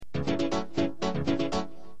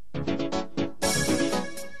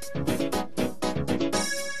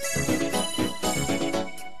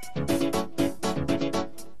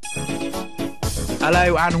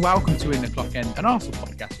Hello and welcome to In the Clock End, an Arsenal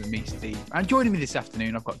podcast with me, Steve. And joining me this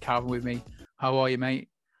afternoon, I've got Calvin with me. How are you, mate?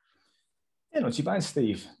 Yeah, not too bad,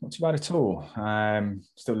 Steve. Not too bad at all.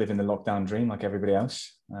 Still living the lockdown dream like everybody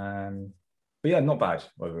else. But yeah, not bad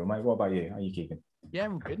overall, mate. What about you? How are you keeping? Yeah,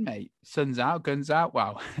 we're good, mate. Sun's out, guns out.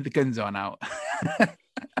 Wow, the guns aren't out.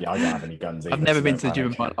 Yeah, I don't have any guns either. I've never been to the gym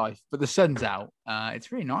in my life, but the sun's out.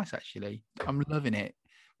 It's really nice, actually. I'm loving it.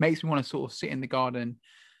 Makes me want to sort of sit in the garden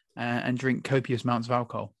and drink copious amounts of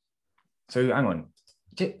alcohol. So hang on,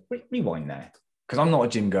 rewind there. Because I'm not a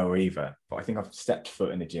gym goer either, but I think I've stepped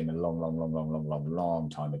foot in the gym a long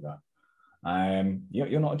time ago.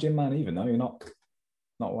 You're not a gym man either, no? You're not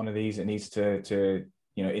one of these that needs to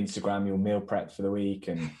Instagram your meal prep for the week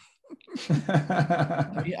and.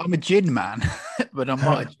 I'm a gin man, but I'm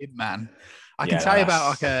not a gym man. I can tell you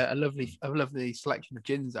about like a lovely selection of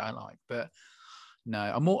gins that I like, but no,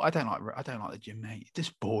 I don't like the gym, mate. It's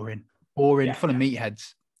just boring, full of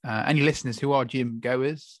meatheads. Any listeners who are gym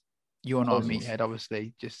goers, you're not a meathead,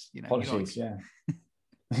 obviously. Just apologies, yeah.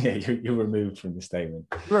 Yeah, you're removed from the statement.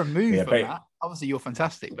 You're removed from that. Obviously, you're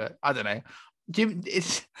fantastic, but I don't know. Gym,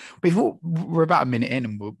 we're about a minute in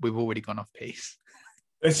and we've already gone off piece.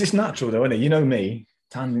 It's just natural, though, isn't it? You know me.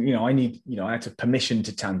 I had permission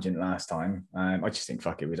to tangent last time. I just think,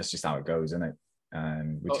 fuck it, that's just how it goes, isn't it?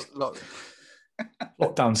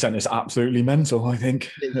 Lockdown centre's absolutely mental, I think.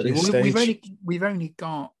 We've only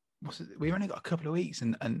got a couple of weeks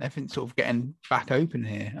and everything's sort of getting back open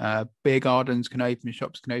here. Beer gardens can open,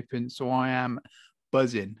 shops can open. So I am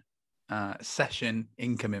buzzing. Session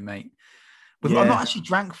incoming, mate. I've not actually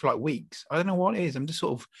drank for like weeks. I don't know what it is. I'm just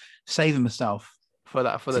sort of saving myself for the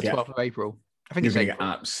 12th of April. I think you're going to get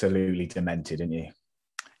absolutely demented, aren't you?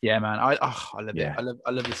 Yeah, man. I love it. I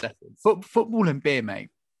love the setting. Football and beer, mate.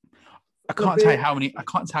 I can't tell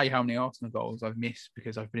you how many Arsenal goals I've missed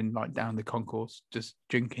because I've been like down the concourse just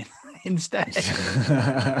drinking instead.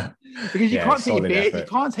 Because you can't take your beer. You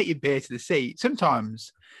can't take your beer to the seat.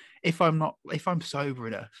 Sometimes, if I'm sober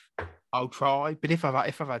enough, I'll try. But if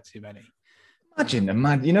I've had too many, imagine,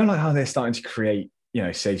 man. You know, like how they're starting to create.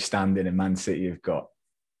 Safe standing in Man City have got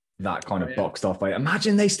that kind of boxed off by.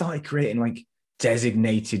 Imagine they started creating like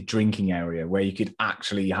designated drinking area where you could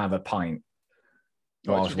actually have a pint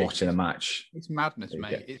whilst watching a match. It's madness,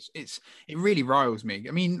 mate. It really riles me.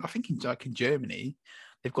 I mean, I think in Germany,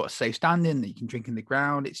 they've got a safe standing that you can drink in the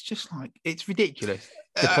ground. It's just like, it's ridiculous.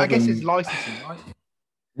 I guess it's licensing, right?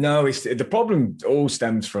 No, the problem all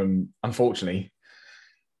stems from, unfortunately,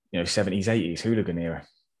 70s, 80s hooligan era.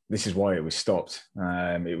 This is why it was stopped.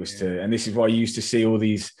 And this is why you used to see all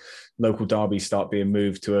these local derbies start being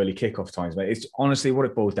moved to early kickoff times. But it's honestly what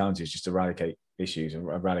it boils down to is just eradicate issues,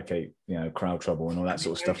 eradicate crowd trouble and all that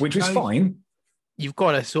sort of stuff, which was fine. You've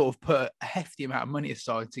got to sort of put a hefty amount of money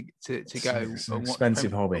aside to go. It's an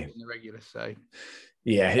expensive hobby. In the regular, so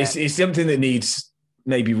it's something that needs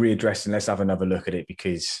maybe readdressed, and let's have another look at it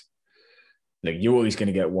because look, you're always going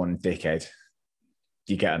to get one dickhead.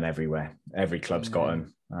 You get them everywhere. Every club's got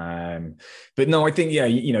them. But no, I think,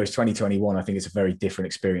 it's 2021. I think it's a very different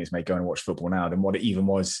experience, mate, going and watch football now than what it even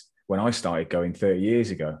was when I started going 30 years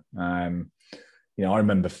ago. I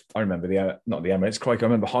remember not the Emirates, crikey, I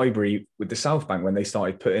remember Highbury with the South Bank when they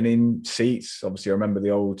started putting in seats. Obviously, I remember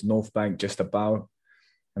the old North Bank just about,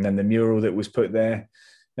 and then the mural that was put there.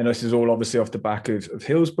 And this is all obviously off the back of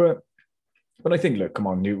Hillsborough. But I think, look, come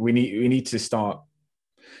on, we need to start.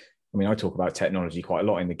 I mean, I talk about technology quite a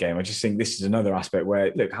lot in the game. I just think this is another aspect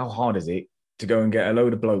where, look, how hard is it to go and get a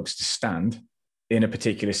load of blokes to stand in a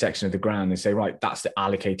particular section of the ground and say, right, that's the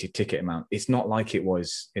allocated ticket amount. It's not like it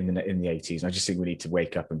was in the 80s. And I just think we need to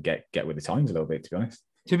wake up and get with the times a little bit, to be honest.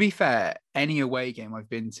 To be fair, any away game I've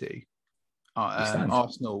been to,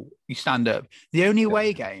 Arsenal, you stand up. The only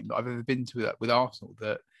away game that I've ever been to with Arsenal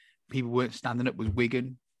that people weren't standing up was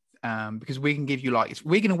Wigan. Because Wigan give you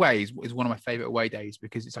Wigan away is one of my favourite away days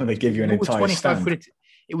because it's they give you an entire stand.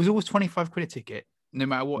 It was always 25 quid a ticket, no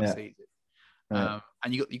matter what season. And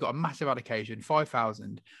you got a massive allocation,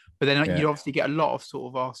 5,000. But then you obviously get a lot of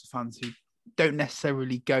sort of Arsenal fans who don't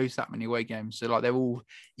necessarily go to that many away games. So like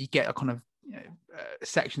you get a kind of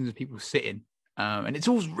sections of people sitting, and it's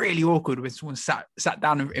always really awkward when someone sat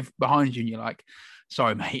down behind you and you're like,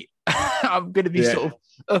 sorry, mate, I'm going to be sort of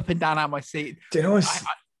up and down out of my seat. Do you know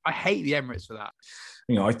I hate the Emirates for that.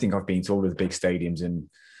 I think I've been to all of the big stadiums and,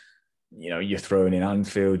 you're throwing in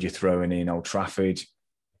Anfield, you're throwing in Old Trafford.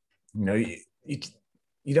 You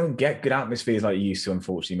don't get good atmospheres like you used to,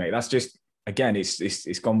 unfortunately, mate. That's just, again,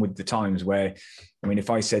 it's gone with the times where, I mean, if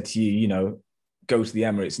I said to you, go to the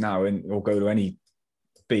Emirates now or go to any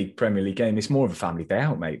big Premier League game. It's more of a family day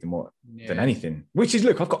out, mate, than anything. Which is,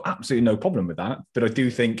 look, I've got absolutely no problem with that. But I do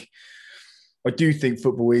think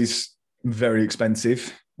football is very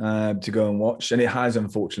expensive to go and watch, and it has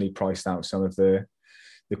unfortunately priced out some of the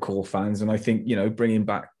core fans. And I think, you know, bringing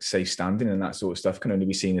back safe standing and that sort of stuff can only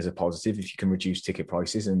be seen as a positive if you can reduce ticket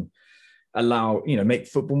prices and allow, you know, make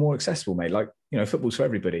football more accessible, mate. Like, you know, football's for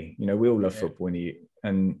everybody. You know, we all love football,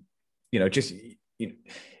 and you know, just, you know,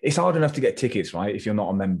 it's hard enough to get tickets, right, if you're not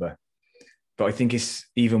a member. But I think it's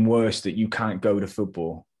even worse that you can't go to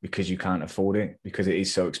football because you can't afford it, because it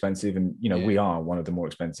is so expensive. And, you know, we are one of the more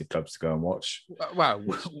expensive clubs to go and watch. Wow,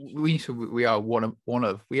 we are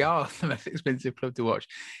we are the most expensive club to watch.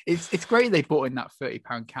 It's great they brought in that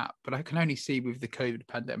 £30 cap, but I can only see with the COVID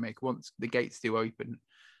pandemic, once the gates do open,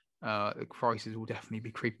 the prices will definitely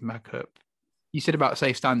be creeping back up. You said about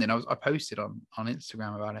safe standing. I posted on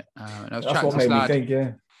Instagram about it, and I was chatting to this lad.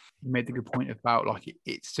 He made the good point about, like,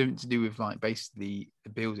 it's something to do with, like, basically the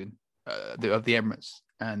building of the Emirates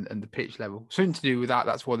and the pitch level. Something to do with that.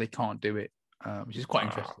 That's why they can't do it, which is quite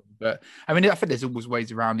interesting. But I mean, I think there's always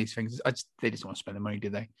ways around these things. They just want to spend the money, do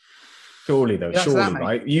they? Surely, though. Surely,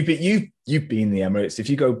 right? You've been the Emirates. If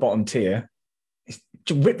you go bottom tier,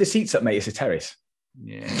 rip the seats up, mate. It's a terrace.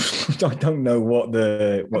 Yeah, I don't know what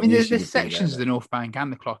the. I mean, there's sections of the North Bank and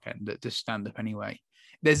the Clock End that just stand up anyway.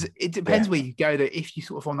 It depends where you go. That if you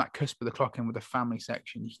sort of on that cusp of the Clock End with a family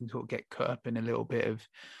section, you can sort of get cut up in a little bit of.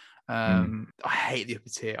 I hate the upper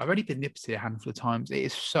tier. I've only been in the upper tier a handful of times. It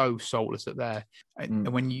is so soulless up there. And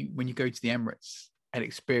when you go to the Emirates and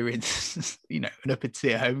experience, you know, an upper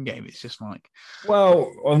tier home game, it's just like. Well,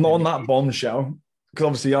 on that bombshell. Because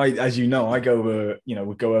obviously, as you know, I go over, you know,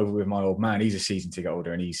 we go over with my old man. He's a season ticket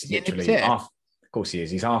holder, and he's literally half. Of course, he is.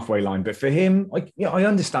 He's halfway line. But for him, I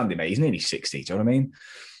understand it, mate. He's nearly 60. Do you know what I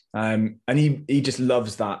mean? And he just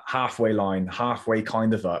loves that halfway line, halfway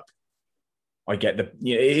kind of up. I get it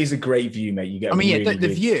is a great view, mate. You get. I mean, the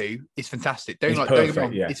view is fantastic. Don't get me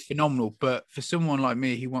wrong, it's phenomenal. But for someone like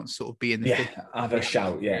me who wants to sort of be in the have a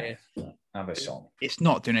shout, have a song. It's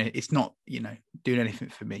not doing it. It's not, you know, doing anything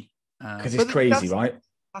for me. Because it's crazy, right?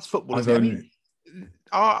 That's football. I mean,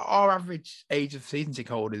 our average age of season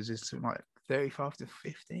ticket holders is like 35 to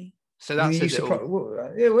 50. So that's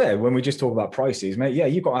when we just talk about prices, mate. Yeah,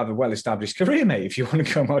 you've got to have a well-established career, mate, if you want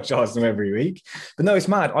to go and watch Arsenal every week. But no, it's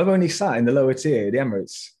mad. I've only sat in the lower tier, the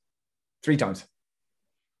Emirates, 3 times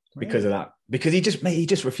because of that. Because he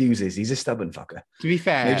just refuses. He's a stubborn fucker. To be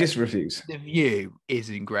fair, he just refuses. The view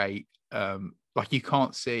isn't great. Like, you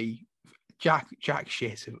can't see jack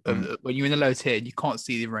shit when you're in the low tier. You can't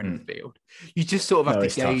see the other end of the field. You just sort of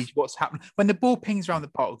have to gauge what's happening when the ball pings around the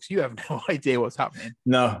box. You have no idea what's happening.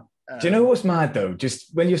 No. Do you know what's mad though?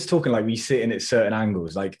 Just when you're talking, like, we sit in at certain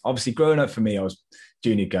angles. Like, obviously, growing up for me, I was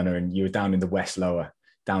junior gunner, and you were down in the west lower,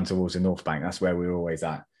 down towards the North Bank. That's where we were always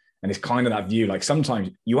at. And it's kind of that view. Like, sometimes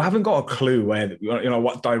you haven't got a clue where, you know,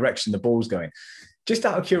 what direction the ball's going. Just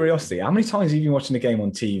out of curiosity, how many times have you been watching the game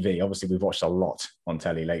on TV? Obviously, we've watched a lot on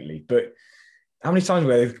telly lately, but how many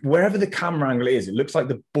times wherever the camera angle is, it looks like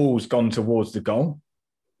the ball's gone towards the goal?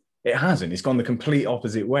 It hasn't. It's gone the complete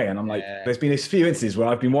opposite way. And I'm like, there's been a few instances where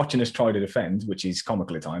I've been watching us try to defend, which is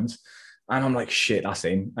comical at times. And I'm like, shit, that's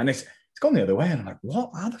in. And it's gone the other way. And I'm like,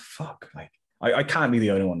 what? How the fuck? Like, I can't be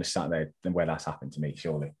the only one to sat there where that's happened to me,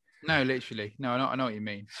 surely. No, literally. No, I know what you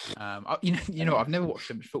mean. You know, I've never watched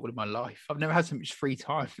so much football in my life. I've never had so much free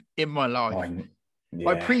time in my life.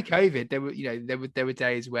 Like, pre-COVID, there were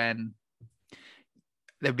days when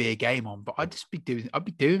there'd be a game on, but I'd be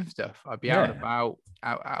doing stuff. I'd be out and about,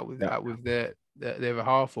 out with the other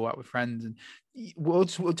half, or out with friends, and we'll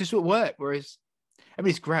just work. Whereas, I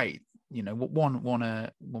mean, it's great. You know,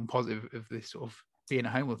 one positive of this sort of being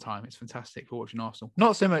at home all the time. It's fantastic for watching Arsenal.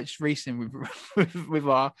 Not so much recently with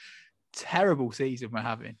our terrible season we're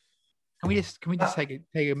having. Can we just take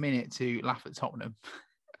a minute to laugh at Tottenham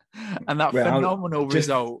and that phenomenal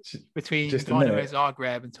result between Dynamo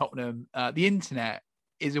Zagreb and Tottenham? The internet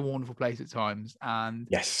is a wonderful place at times, and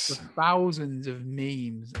thousands of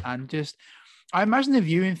memes, and just, I imagine the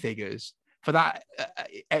viewing figures for that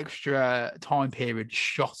extra time period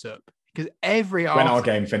shot up, because when our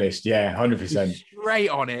game finished, 100% straight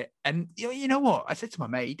on it. And you know what I said to my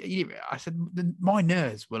mate? I said my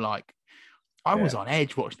nerves were like, I was on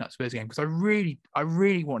edge watching that Spurs game, because I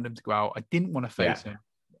really wanted them to go out. I didn't want to face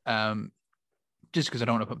him, just because I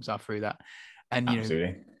don't want to put myself through that. And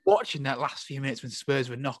know, watching that last few minutes when Spurs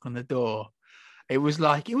were knocking on the door, it was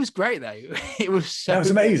great though. It was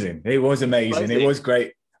amazing. It was amazing. It was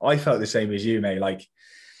great. I felt the same as you, mate. Like,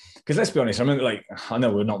 because let's be honest, I remember, like, I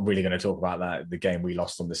know we're not really going to talk about the game we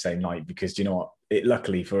lost on the same night, because, you know what?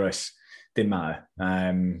 Luckily for us, Didn't matter.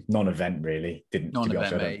 Non-event really. Didn't. To be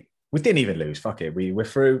honest, mate. We didn't even lose. Fuck it. We're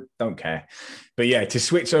through. Don't care. But yeah, to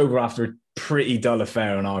switch over after a pretty dull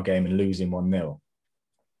affair on our game and losing 1-0,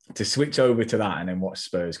 to switch over to that and then watch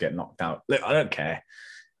Spurs get knocked out. Look, I don't care.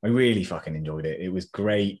 I really fucking enjoyed it. It was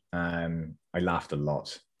great. I laughed a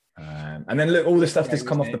lot. And then look, all the stuff that's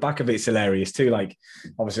come off the back of it's hilarious too. Like,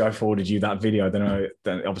 obviously, I forwarded you that video. I don't know.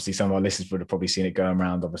 Obviously, some of our listeners would have probably seen it going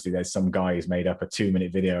around. Obviously, there's some guy who's made up a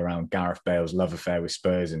 2-minute video around Gareth Bale's love affair with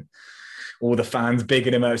Spurs, and all the fans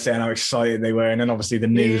bigging him up, saying how excited they were. And then obviously the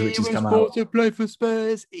news, which has come out. To play for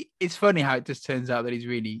Spurs. It's funny how it just turns out that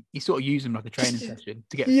he sort of used them like a training session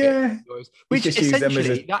to get fit. Which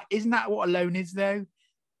essentially, isn't that what a loan is though?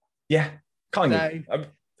 Yeah, kind of.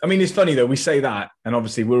 I mean, it's funny though. We say that, and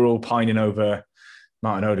obviously we're all pining over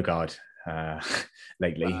Martin Odegaard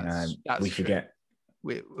lately. We forget.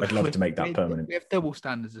 I'd love to make that permanent. We have double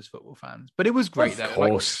standards as football fans, but it was great though. Of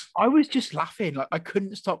course, I was just laughing. Like I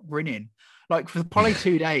couldn't stop grinning. Like for probably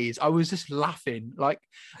 2 days, I was just laughing. Like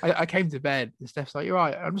I came to bed and Steph's like, "You're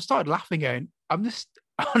right." I just started laughing, going, "I'm just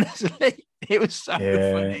honestly." It was so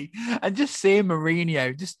funny, and just seeing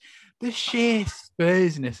Mourinho, just the sheer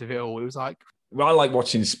Spursness of it all. It was like. Well, I like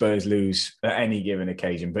watching Spurs lose at any given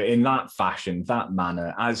occasion, but in that fashion, that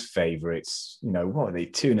manner, as favourites, what are they,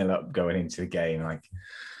 2-0 up going into the game? Like,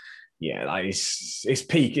 yeah, like it's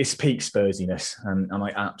peak Spursiness, and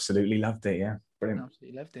I absolutely loved it. Yeah, brilliant.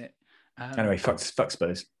 Absolutely loved it. Anyway, fuck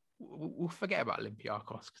Spurs. We'll forget about Olympiacos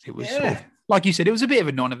because it was sort of, like you said, it was a bit of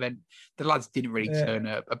a non-event. The lads didn't really turn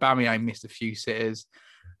up. Aubameyang missed a few sitters.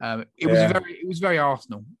 It was very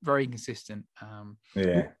Arsenal, very inconsistent.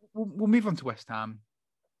 We'll move on to West Ham.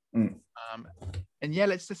 And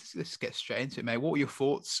let's get straight into it, mate. What were your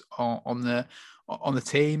thoughts on the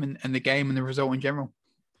team and the game and the result in general?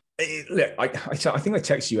 Look, I think I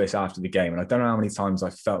texted you after the game, and I don't know how many times I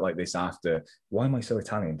felt like this after. Why am I so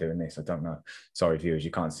Italian doing this? I don't know. Sorry, viewers,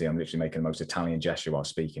 you can't see. I'm literally making the most Italian gesture while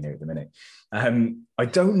speaking here at the minute. I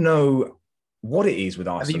don't know what it is with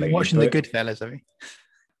Arsenal. Have you been watching the Goodfellas, have you?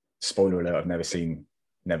 Spoiler alert, I've never seen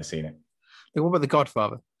it. What about The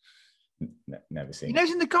Godfather? Never seen it. He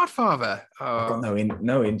knows in The Godfather. I've got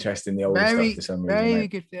no interest in the older stuff for some reason. Very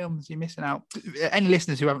good films. You're missing out. Any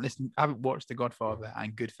listeners who haven't watched The Godfather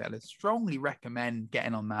and Goodfellas, strongly recommend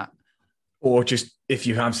getting on that. Or just, if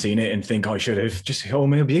you have seen it and think I should have, just call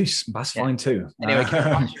me abuse. That's fine too. Anyway,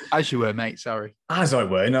 as you were, mate. Sorry. As I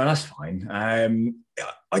were. No, that's fine. I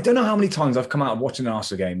don't know how many times I've come out of watching an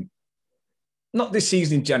Arsenal game, not this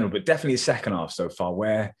season in general, but definitely the second half so far,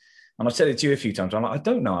 where, and I've said it to you a few times, I'm like, I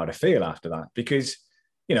don't know how to feel after that, because,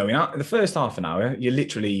 in the first half an hour, you're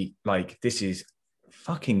literally like, this is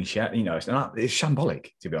fucking shit, it's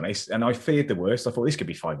shambolic, to be honest. And I feared the worst. I thought this could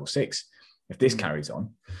be 5 or 6 if this carries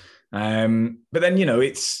on. But then,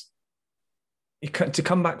 to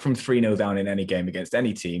come back from 3-0 down in any game against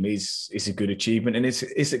any team is a good achievement, and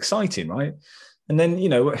it's exciting, right? And then,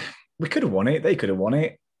 we could have won it. They could have won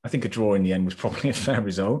it. I think a draw in the end was probably a fair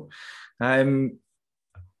result.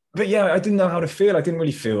 But yeah, I didn't know how to feel. I didn't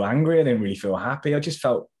really feel angry. I didn't really feel happy. I just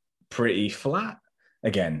felt pretty flat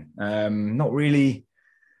again. Not really.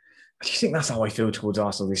 I just think that's how I feel towards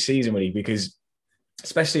Arsenal this season, really, because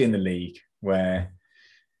especially in the league where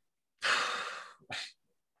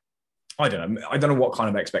I don't know what kind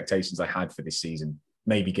of expectations I had for this season.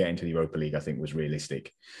 Maybe getting to the Europa League, I think, was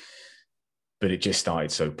realistic. But it just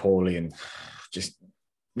started so poorly, and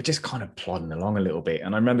we're just kind of plodding along a little bit.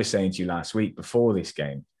 And I remember saying to you last week before this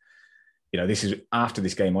game, this is after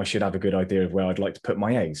this game, I should have a good idea of where I'd like to put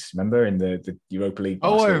my eggs. Remember in the Europa League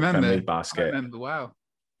basket, I remember. Premier League basket. I remember, wow.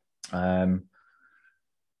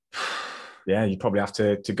 Yeah, you probably have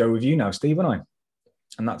to go with you now, Steve and I.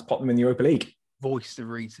 And that's pop them in the Europa League. Voice of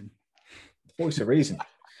reason. Voice of reason.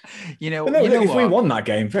 If we won that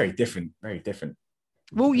game, very different, very different.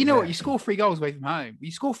 Well, you know what? You score 3 goals away from home.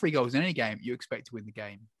 You score 3 goals in any game, you expect to win the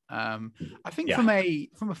game. I think from a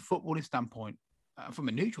footballing standpoint, from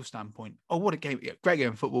a neutral standpoint, what a game. Great game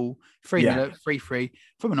of football, 3-0, 3-3.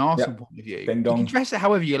 From an Arsenal point of view, you can dress it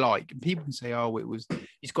however you like. And people can say,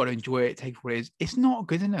 he's got to enjoy it, take what it is. It's not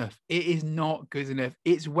good enough. It is not good enough.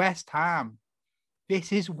 It's West Ham.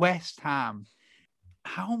 This is West Ham.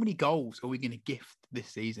 How many goals are we going to gift this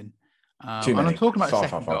season? Too many. And I'm talking about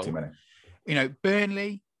far too many.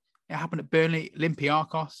 Burnley, it happened at Burnley,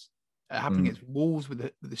 Olympiacos, it happened against Wolves with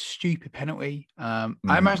a stupid penalty. I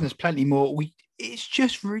imagine there's plenty more. It's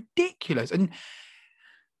just ridiculous. And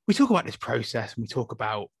we talk about this process and we talk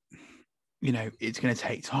about, it's going to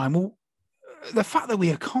take time. Well, the fact that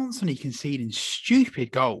we are constantly conceding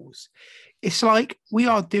stupid goals, it's like we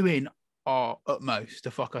are doing our utmost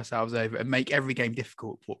to fuck ourselves over and make every game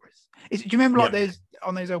difficult for us. Do you remember like there's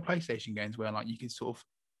on those old PlayStation games where like you could sort of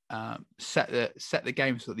set the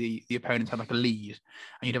game so that the opponents had like a lead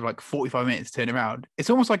and you'd have like 45 minutes to turn around. It's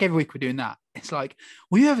almost like every week we're doing that. It's like,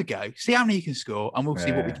 will you ever go? See how many you can score and we'll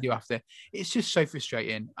see what we can do after. It's just so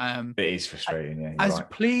frustrating. It is frustrating, yeah. As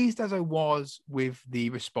pleased as I was with the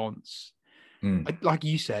response, like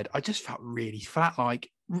you said, I just felt really flat, like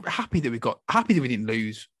happy that we didn't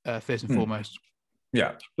lose first and foremost.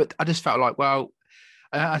 Yeah. But I just felt like, well,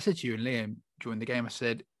 I said to you and Liam during the game, I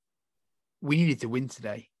said, we needed to win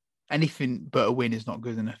today. Anything but a win is not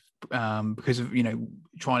good enough because of,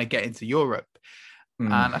 trying to get into Europe.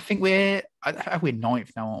 And I think we're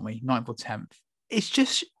ninth now, aren't we? Ninth or 10th. It's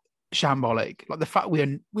just shambolic. Like the fact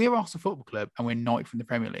we're Arsenal Football Club and we're ninth in the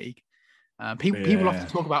Premier League. People have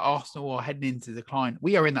to talk about Arsenal or heading into decline.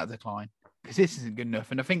 We are in that decline because this isn't good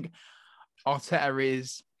enough. And I think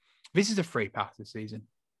this is a free pass this season.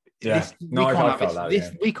 Yeah, we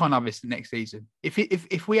can't have this next season.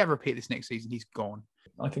 If we ever repeat this next season, he's gone.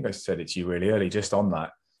 I think I said it to you really early, just on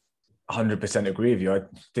that. 100% agree with you.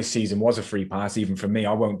 This season was a free pass, even for me.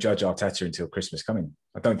 I won't judge Arteta until Christmas coming.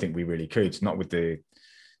 I don't think we really could. Not with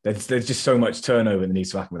there's just so much turnover that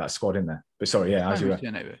needs to happen with that squad in there. But sorry, yeah,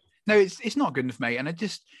 no, it's not good enough, mate. And it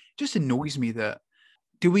just annoys me that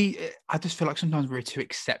I just feel like sometimes we're too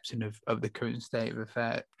accepting of the current state of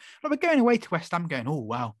affairs. Like we're going away to West Ham going, oh,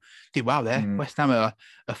 wow, did well there. West Ham are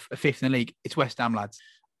a fifth in the league. It's West Ham, lads.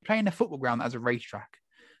 Playing a football ground that has a racetrack,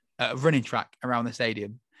 a running track around the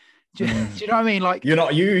stadium. Do you know what I mean? Like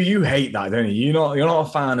you hate that, don't you? You're not a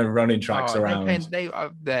fan of running tracks around.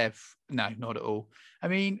 No, not at all. I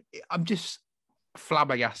mean, I'm just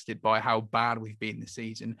flabbergasted by how bad we've been this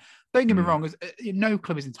season. Don't get me wrong, no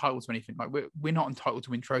club is entitled to anything. Like we're not entitled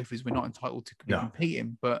to win trophies. We're not entitled to be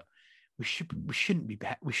competing, but we shouldn't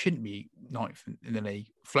be ninth in the league,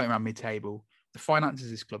 floating around mid-table. The finances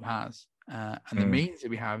this club has and the means that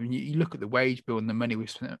we have, and you look at the wage bill and the money we've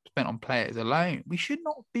spent on players alone, we should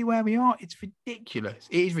not be where we are. It's ridiculous.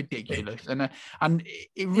 It is ridiculous, and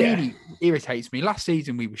it really irritates me. Last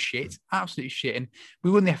season we were shit, absolutely shit, and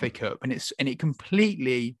we won the FA Cup, and it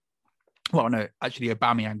completely. Well, no, actually,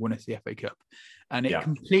 Aubameyang won us the FA Cup, and it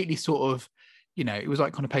completely sort of, it was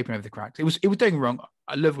like kind of papering over the cracks. It was doing wrong.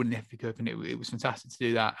 I love winning the FA Cup, and it was fantastic to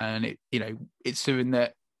do that, and it's something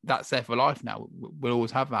that's there for life now. We'll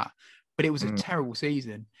always have that. But it was a terrible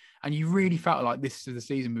season, and you really felt like this is the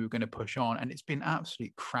season we were going to push on, and it's been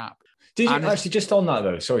absolute crap. Did you actually, just on that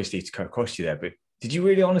though? Sorry, Steve, to cut across you there, but did you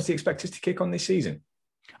really honestly expect us to kick on this season?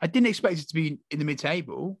 I didn't expect it to be in the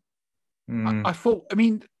mid-table. I thought. I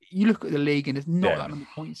mean, you look at the league, and there's not that many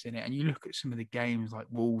points in it, and you look at some of the games like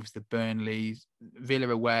Wolves, the Burnleys, Villa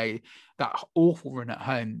away, that awful run at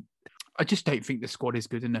home. I just don't think the squad is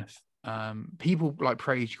good enough. People like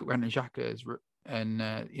praise Granit Xhaka's and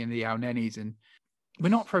the Al Nenis, and we're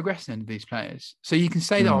not progressing under these players. So you can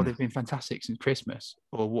say that they've been fantastic since Christmas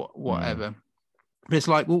or whatever, but it's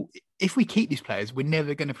like, well, if we keep these players, we're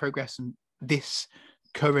never going to progress in this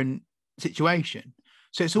current situation.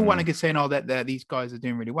 So it's all well and good saying, that these guys are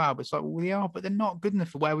doing really well, but it's like, well, they are, but they're not good enough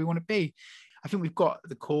for where we want to be. I think we've got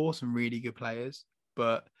the core, some really good players,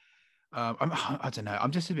 but I don't know.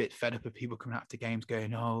 I'm just a bit fed up of people coming out to games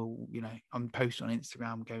going, I'm posting on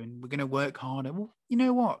Instagram going, we're going to work harder. Well, you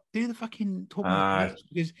know what? Do the fucking talk.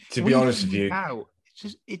 Because to be honest with you,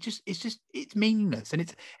 it's meaningless, and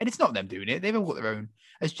it's not them doing it. They've all got their own.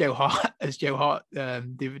 As Joe Hart the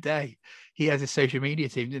other day, he has a social media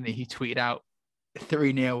team, didn't he? He tweeted out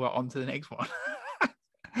 3-0 on to the next one.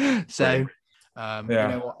 So, you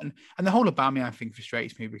know what? And the whole Aubameyang thing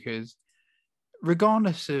frustrates me because,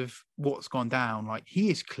 regardless of what's gone down, like he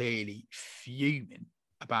is clearly fuming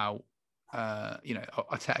about,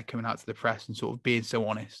 Arteta coming out to the press and sort of being so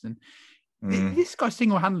honest. And this guy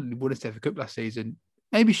single-handedly won us the FA Cup last season.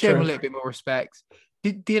 Maybe show him a little bit more respect.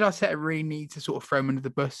 Did Arteta really need to sort of throw him under the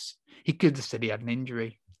bus? He could have said he had an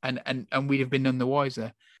injury, and we'd have been none the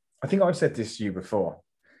wiser. I think I've said this to you before,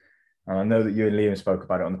 and I know that you and Liam spoke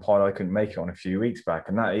about it on the pod. I couldn't make it on a few weeks back,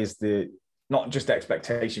 and that is not just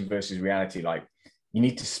expectation versus reality. Like, you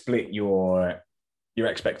need to split your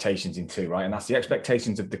expectations in two, right? And that's the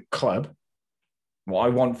expectations of the club, what I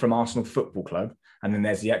want from Arsenal Football Club, and then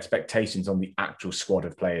there's the expectations on the actual squad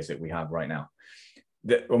of players that we have right now.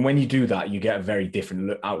 And when you do that, you get a very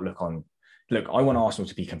different outlook on, look, I want Arsenal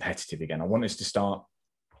to be competitive again. I want us to start,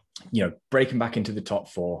 breaking back into the top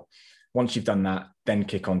four. Once you've done that, then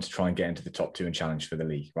kick on to try and get into the top two and challenge for the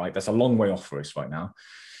league, right? That's a long way off for us right now.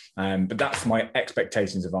 But that's my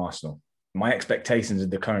expectations of Arsenal. My expectations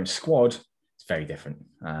of the current squad is very different.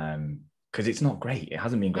 because it's not great. It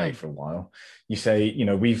hasn't been great No. for a while. You say, you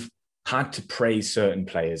know, we've had to praise certain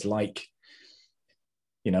players like,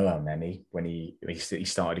 you know, El Neni, when he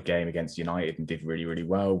started a game against United and did really, really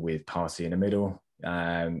well with Partey in the middle.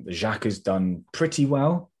 Xhaka has done pretty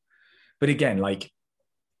well. But again, like,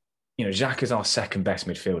 you know, Xhaka is our second best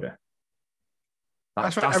midfielder.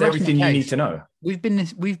 That's everything you need to know. We've been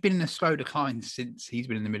in a slow decline since he's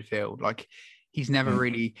been in the midfield. Like, he's never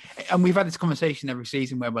really, and we've had this conversation every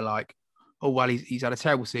season where we're like, oh, well, he's had a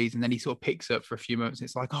terrible season. Then he sort of picks up for a few moments.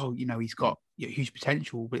 It's like, oh, you know, he's got huge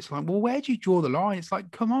potential. But it's like, well, where do you draw the line? It's like,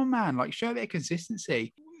 come on, man, like, show a bit of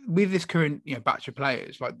consistency. With this current, you know, batch of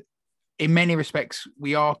players, like, in many respects,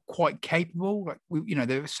 we are quite capable. Like,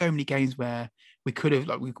 there are so many games where we could have,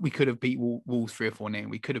 like, we could have beat Wolves 3 or 4-0.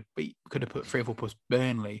 We could have put 3 or 4 plus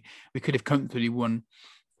Burnley. We could have comfortably won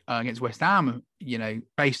against West Ham, you know,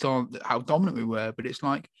 based on how dominant we were. But it's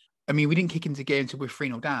like, I mean, we didn't kick into the game until we're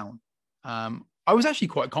 3-0 down. I was actually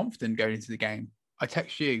quite confident going into the game. I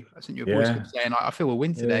text you. I sent you a voice clip saying, I feel we'll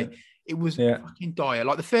win today. Yeah. It was fucking dire.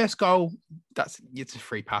 Like, the first goal, it's a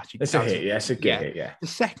free pass. It's a hit. Yeah, it's a good hit. Yeah. The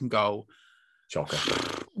second goal, shocker.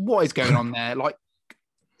 What is going on there? Like,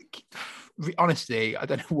 honestly, I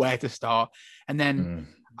don't know where to start. And then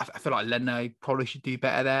I feel like Leno probably should do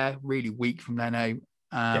better there. Really weak from Leno.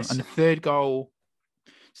 And the third goal,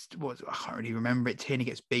 I can't really remember it. Tierney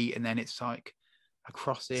gets beat, and then it's like a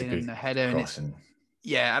crossing and a header. And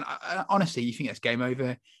honestly, you think that's game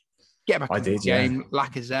over. Get back into the game.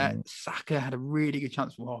 Lacazette, Saka had a really good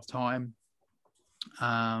chance for half time.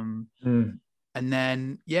 And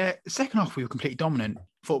then, the second half we were completely dominant.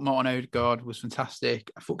 I thought Martin Odegaard was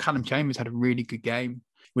fantastic. I thought Callum Chambers had a really good game.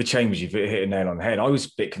 With Chambers, you've hit a nail on the head. I was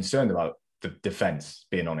a bit concerned about the defence,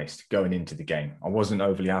 being honest, going into the game. I wasn't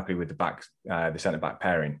overly happy with the centre-back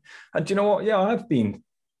pairing. And do you know what? Yeah, I've been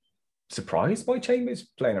surprised by Chambers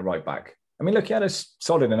playing at right back. I mean, look, he had a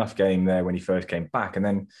solid enough game there when he first came back. And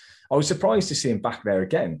then I was surprised to see him back there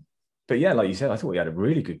again. But yeah, like you said, I thought he had a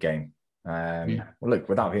really good game. Well, look,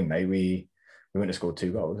 without him, mate, we wouldn't have scored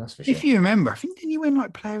 2 goals, that's for sure. If you remember, I think, didn't he win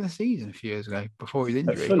like Player of the Season a few years ago before his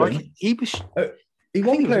injury? Like, he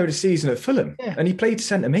won Player of the Season at Fulham, and he played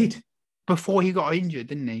centre mid before he got injured,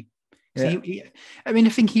 didn't he? So I mean, I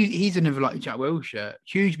think he's another like Jack Wilshere,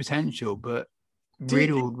 huge potential, but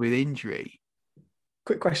riddled with injury.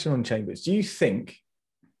 Quick question on Chambers: do you think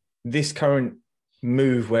this current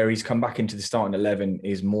move where he's come back into the starting 11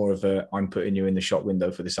 is more of a "I'm putting you in the shop window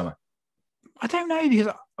for the summer"? I don't know,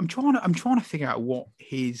 because I'm trying to figure out what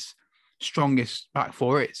his strongest back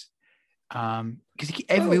four is. Because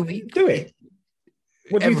every week, do it.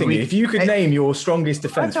 What do you think? If you could name your strongest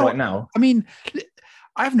defense right now, I mean,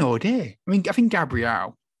 I have no idea. I mean, I think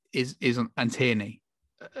Gabriel is and Tierney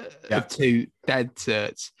are 2 dead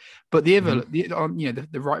certs, but the other,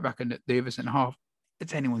 the right back and the other centre half,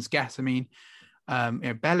 it's anyone's guess. I mean,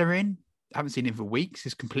 Bellerin, I haven't seen him for weeks.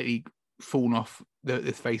 He's completely fallen off the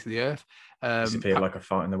face of the earth. Disappeared like a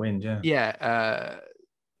fart in the wind.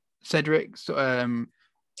 Cedric,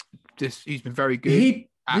 he's been very good.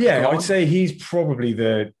 I'd say he's probably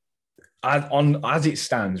as it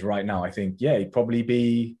stands right now. I think he'd probably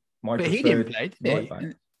be my preferred. But he didn't play, did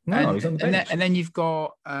he? No, he's on the bench. And then you've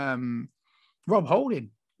got Rob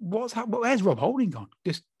Holding. Where's Rob Holding gone?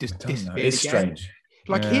 Just disappeared. It's strange.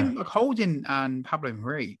 Like him, like Holding and Pablo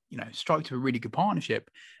Mari, strike to a really good partnership,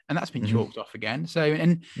 and that's been chalked off again. So,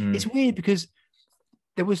 it's weird because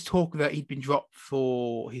there was talk that he'd been dropped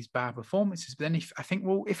for his bad performances, but then if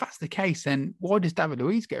that's the case, then why does David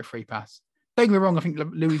Luiz get a free pass? Don't get me wrong, I think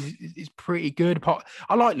Luiz is pretty good.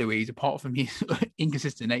 I like Luiz apart from his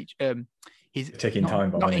inconsistent nature. He's taking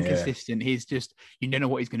time, not inconsistent. He's just, you don't know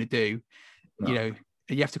what he's going to do. No.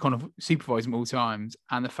 You have to kind of supervise him all times,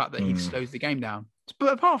 and the fact that he slows the game down.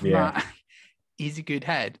 But apart from that, he's a good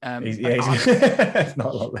head. It's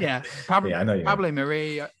not like that. Pablo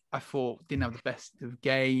Mari, I thought didn't have the best of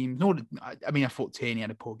games. I thought Tierney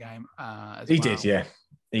had a poor game. He did.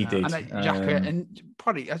 And Xhaka, and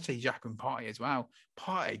probably I'd say Xhaka and Partey as well.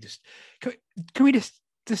 Partey just can we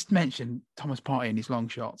just mention Thomas Partey and his long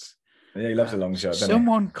shots? Yeah, he loves a long shot.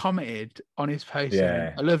 Someone commented on his post,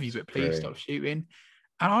 saying, "I love you, but please stop shooting."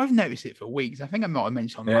 And I've noticed it for weeks. I think I might have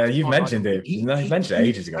mentioned on you've mentioned it. You mentioned it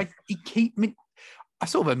ages ago. I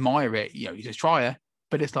sort of admire it. He's a trier,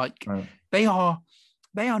 but it's like they are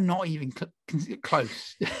not even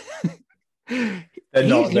close. They're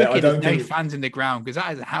not. I don't think fans in the ground, because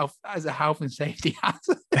that is a health and safety Yeah.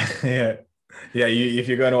 hazard. If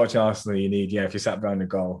you're going to watch Arsenal, you need if you're sat behind the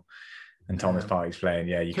goal and Thomas Partey's playing,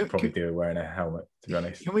 you could probably do it wearing a helmet. To be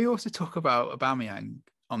honest, can we also talk about Aubameyang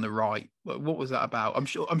on the right. What was that about? I'm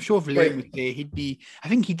sure if Liam was there, I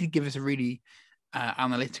think he did give us a really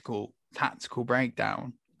analytical, tactical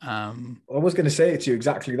breakdown. I was going to say it to you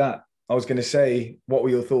exactly that. I was going to say, what were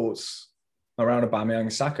your thoughts around Aubameyang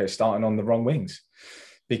and Saka starting on the wrong wings?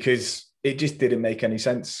 Because it just didn't make any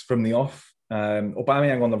sense from the off.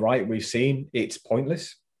 Aubameyang on the right, we've seen it's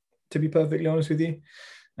pointless, to be perfectly honest with you.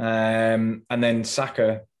 And then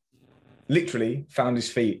Saka literally found his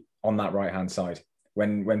feet on that right-hand side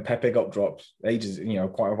when Pepe got dropped ages,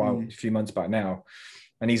 quite a while, a few months back now.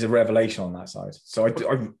 And he's a revelation on that side. So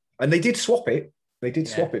and they did swap it. They did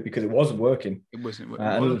swap it because it wasn't working. It wasn't working.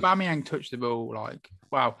 Aubameyang touched the ball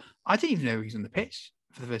wow. I didn't even know he was on the pitch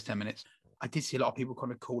for the first 10 minutes. I did see a lot of people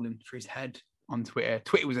kind of calling for his head on Twitter.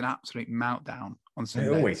 Twitter was an absolute meltdown on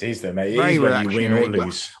Sunday. It always is, though, mate. It is when you win or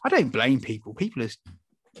lose. I don't blame people. People are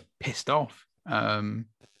pissed off. And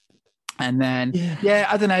then,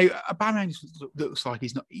 I don't know. Aubameyang just looks like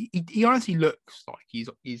he's not. He honestly looks like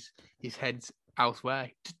his head's elsewhere.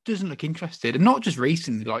 Just doesn't look interested, and not just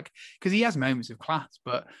recently, because he has moments of class.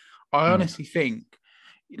 But I honestly think,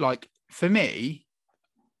 for me,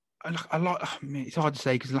 it's hard to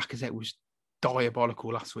say because Lacazette was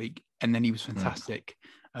diabolical last week, and then he was fantastic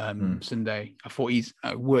Sunday. I thought he's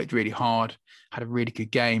worked really hard, had a really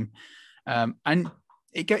good game, and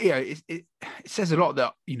it says a lot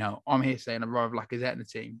that I'm here saying I'd rather Lacazette in the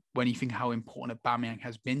team when you think how important Aubameyang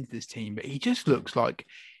has been to this team, but he just looks like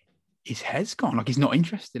his head's gone, like he's not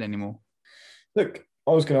interested anymore. Look,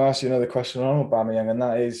 I was going to ask you another question on Aubameyang, and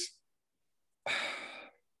that is,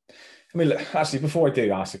 look, actually, before I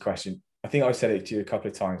do ask the question, I think I said it to you a couple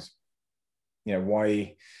of times.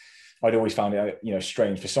 Why I'd always found it,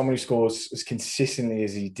 strange for someone who scores as consistently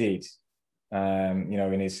as he did,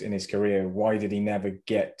 in his career. Why did he never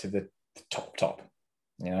get to the top?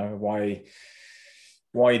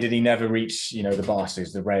 Why did he never reach, the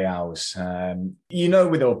Barclays, the Reals?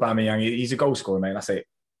 With Aubameyang, he's a goal scorer, mate. That's it.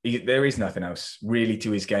 There is nothing else really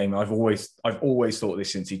to his game. I've always thought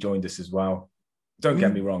this since he joined us as well. Don't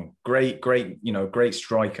get me wrong. Great, great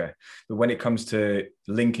striker. But when it comes to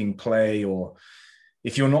linking play, or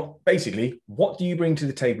if you're not, basically, what do you bring to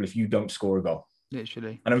the table if you don't score a goal?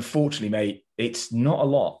 Literally. And unfortunately, mate, it's not a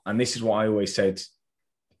lot. And this is what I always said.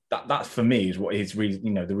 That for me is what his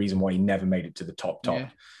reason, the reason why he never made it to the top. Yeah.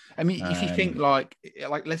 I mean, if you think like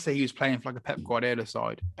let's say he was playing for like a Pep Guardiola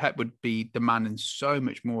side, Pep would be demanding so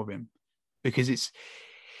much more of him, because it's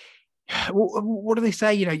what do they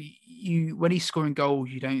say? You when he's scoring goals,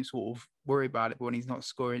 you don't sort of worry about it, but when he's not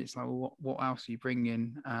scoring, it's like, well, what else are you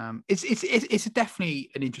bringing? It's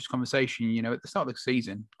definitely an interesting conversation. At the start of the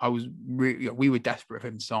season, we were desperate for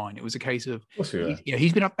him to sign. It was a case of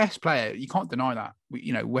he's been our best player. You can't deny that.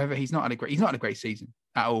 Whether he's not had a great season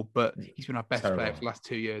at all, but he's been our best player for the last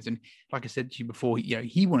 2 years. And like I said to you before,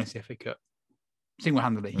 he won us the FA Cup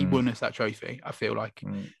single-handedly. He won us that trophy. I feel like,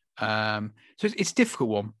 so it's a difficult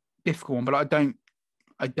one, but I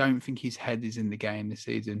don't think his head is in the game this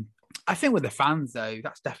season. I think with the fans, though,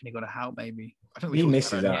 that's definitely going to help. Maybe I think he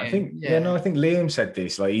misses that. I think Liam said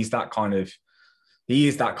this. Like, he is that kind of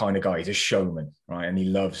guy. He's a showman, right? And he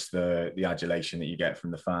loves the adulation that you get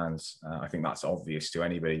from the fans. I think that's obvious to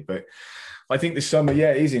anybody. But I think the summer,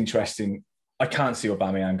 it is interesting. I can't see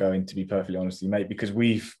Aubameyang going, to be perfectly honest with you, mate, because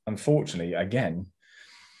we've unfortunately again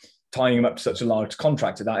tying him up to such a large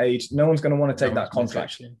contract at that age. No one's going to want to take that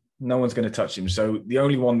contract. No one's going to touch him. So the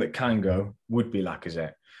only one that can go would be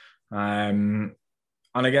Lacazette. And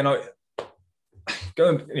again,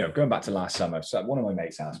 going back to last summer, so one of my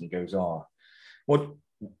mates asked me, goes, what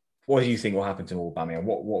do you think will happen to Aubameyang?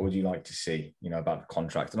 What would you like to see, about the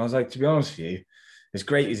contract? And I was like, to be honest with you, as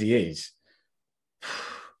great as he is,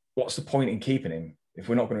 what's the point in keeping him if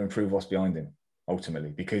we're not going to improve what's behind him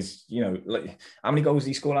ultimately? Because, how many goals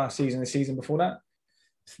did he score last season, the season before that?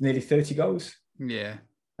 It's nearly 30 goals. Yeah.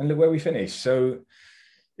 And look where we finished. So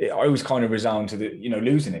I was kind of resigned to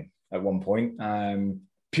losing him at one point,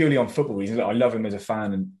 purely on football reasons. I love him as a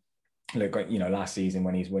fan, and look, last season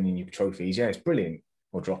when he's winning you trophies, it's brilliant.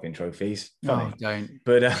 Or dropping trophies, funny. Oh, don't.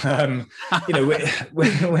 But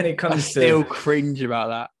when it comes to, still cringe about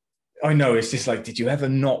that. I know, it's just like, did you ever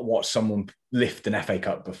not watch someone lift an FA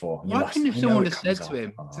Cup before? Why couldn't if someone just said to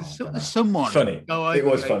him, someone, funny. It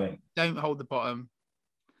was funny. Don't hold the bottom.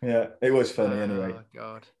 Yeah, it was funny anyway. Oh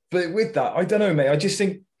God. But with that, I don't know, mate. I just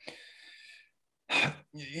think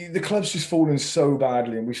the club's just fallen so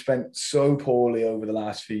badly, and we've spent so poorly over the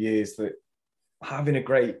last few years that having a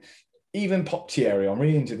great, even Pop Thierry, I'm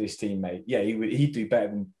really into this team, mate. Yeah, he'd do better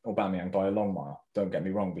than Aubameyang by a long mile. Don't get me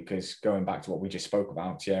wrong, because going back to what we just spoke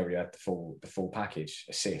about, Thierry had the full package,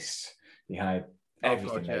 assists. He had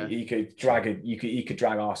everything. God, He could drag he could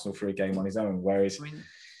drag Arsenal through a game on his own. Whereas,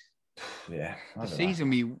 yeah, the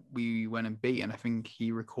season we went and beat, and I think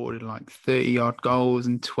he recorded like 30-yard goals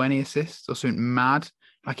and 20 assists or something mad.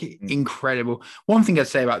 Like incredible. One thing I'd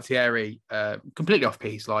say about Thierry, completely off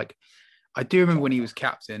piece. Like I do remember when he was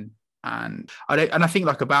captain, and I think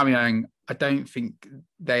like Aubameyang, I don't think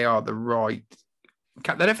they are the right.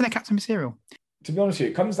 I don't think they're captain material. To be honest with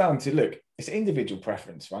you, it comes down to it's individual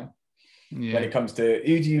preference, right? Yeah. When it comes to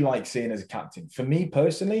who do you like seeing as a captain? For me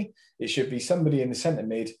personally, it should be somebody in the centre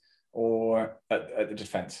mid or at the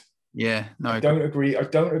defence. Yeah, no, I don't agree. I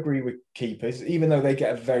don't agree with keepers, even though they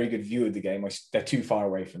get a very good view of the game. They're too far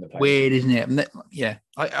away from the play. Weird, isn't it? Yeah,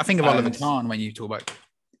 I think of Oliver Kahn when you talk about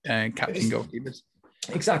captain goalkeepers.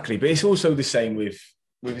 Exactly, but it's also the same with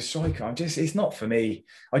a striker. It's not for me.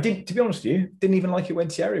 To be honest with you, didn't even like it when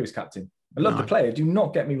Thierry was captain. I love the player. Do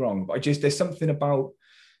not get me wrong, but there's something about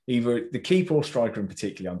either the keeper or striker in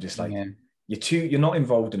particular. I'm just like, you're not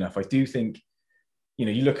involved enough. I do think.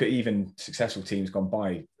 You look at even successful teams gone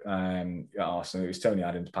by at Arsenal. It was Tony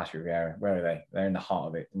Adams, Patrick Vieira. Where are they? They're in the heart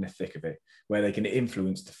of it, in the thick of it, where they can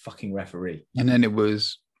influence the fucking referee. And then it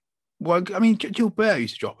was, well, I mean, Gilberto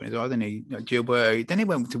used to drop in as well, didn't he? Gilberto. Then it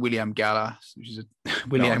went to William Gallas, which is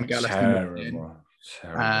William Gallas. Terrible.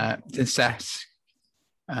 Then Cesc.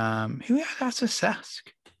 Who had Cesc?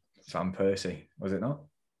 Van Persie, was it not?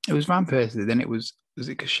 It was Van Persie. Then was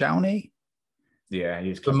it Koscielny? Yeah,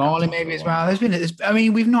 he's Marley maybe as well.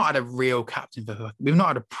 We've not had a real captain we've not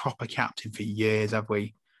had a proper captain for years, have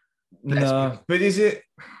we? No, but is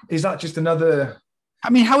that just another? I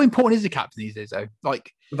mean, how important is the captain these days, though?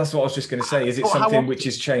 Like, that's what I was just going to say. Is it something which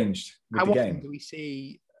has changed with the game? Do we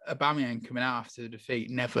see Aubameyang coming out after the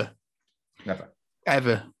defeat? Never,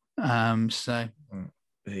 ever. So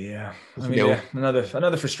yeah,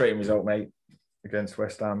 another frustrating result, mate, against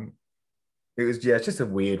West Ham. It was just a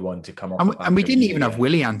weird one to come off. And we didn't even have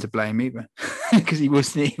Willian to blame either, because he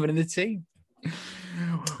wasn't even in the team.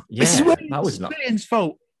 Yeah, that was not Willian's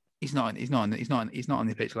fault. He's not on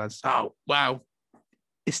the pitch, lads. Oh wow,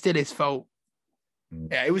 it's still his fault.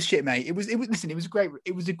 Yeah, it was shit, mate. It was great.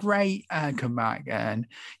 It was a great comeback, and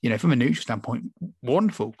from a neutral standpoint,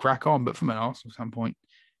 wonderful, crack on. But from an Arsenal standpoint,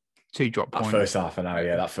 2 drop points. That first half an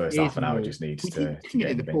hour just needs to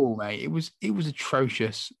get the ball, mate. It was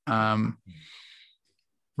atrocious.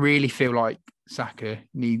 Really feel like Saka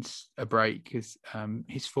needs a break because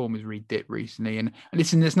his form has really dipped recently. And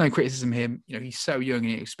listen, there's no criticism of him. He's so young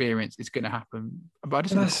and inexperienced. It's going to happen. But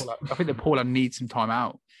I think that Paula needs some time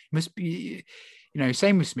out. It must be,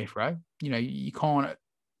 same with Smith Rowe. You can't.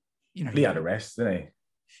 He had a rest, didn't he?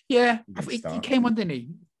 Yeah, he came on, didn't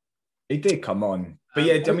he? He did come on. But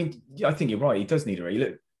I think you're right. He does need a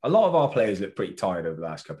break. A lot of our players look pretty tired over the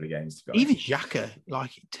last couple of games. To be honest. Even Xhaka, I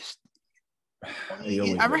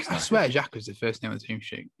swear Xhaka's the first name on the team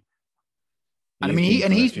sheet. And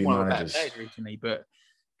he's one of the better players recently. But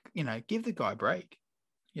give the guy a break.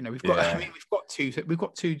 We've got two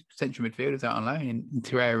central midfielders out on loan in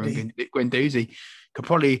Torreira and Guendouzi.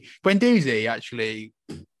 Guendouzi actually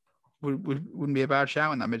wouldn't be a bad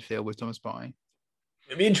shout in that midfield with Thomas Partey.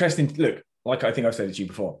 It'd be interesting. Look, like I think I've said it to you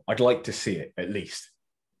before, I'd like to see it at least.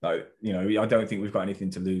 I don't think we've got anything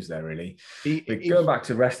to lose there, really. But going back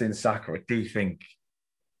to resting Saka, I do think,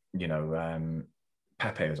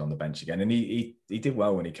 Pepe was on the bench again, and he did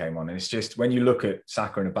well when he came on. And it's just when you look at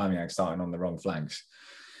Saka and Aubameyang starting on the wrong flanks,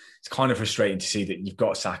 it's kind of frustrating to see that you've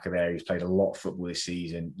got Saka there. He's played a lot of football this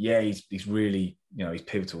season. Yeah, he's really, he's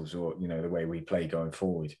pivotal to the way we play going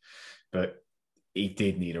forward. But he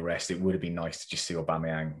did need a rest. It would have been nice to just see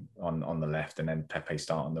Aubameyang on the left and then Pepe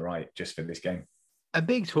start on the right just for this game. A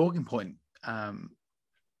big talking point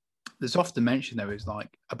that's often mentioned, though, is like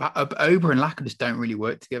about Ober and Laka just don't really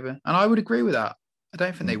work together. And I would agree with that. I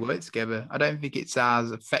don't think they work together. I don't think it's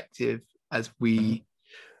as effective as we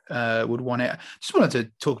would want it. Just wanted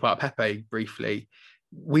to talk about Pepe briefly.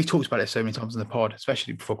 We talked about it so many times in the pod,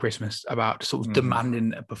 especially before Christmas, about sort of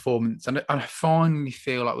demanding a performance. And I finally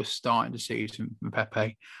feel like we're starting to see it from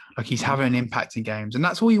Pepe. Like he's having an impact in games. And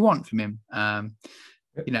that's all you want from him.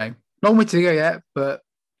 Long way to go yet, but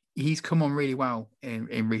he's come on really well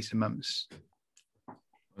in recent months.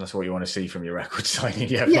 That's what you want to see from your record signing,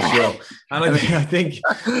 for sure. And I think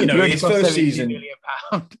his first season,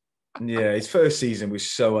 his first season was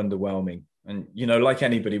so underwhelming. And like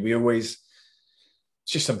anybody, it's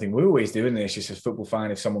just something we always do, isn't it? It's just a football fan.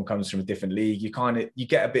 If someone comes from a different league, you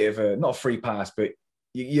get a bit of a not a free pass, but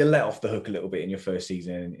you let off the hook a little bit in your first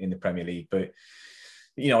season in the Premier League. But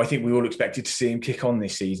I think we all expected to see him kick on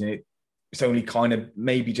this season. It's only kind of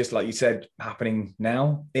maybe just like you said happening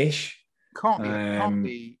now-ish. Can't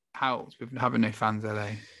be helps with having no fans, LA.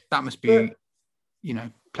 That must be,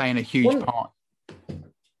 playing a huge part.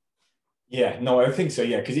 Yeah, no, I think so.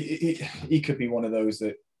 Yeah, because he could be one of those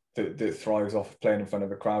that thrives off playing in front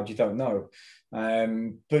of a crowd. You don't know.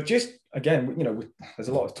 But just again, there's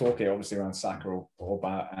a lot of talk here, obviously, around Saka or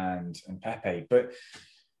Bat and Pepe, but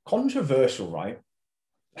controversial, right?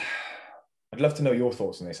 I'd love to know your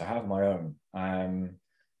thoughts on this. I have my own. I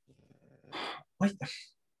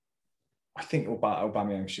think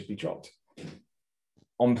Aubameyang should be dropped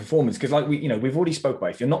on performance because, we've already spoke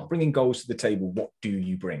about. If you're not bringing goals to the table, what do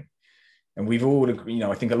you bring? And we've all agreed,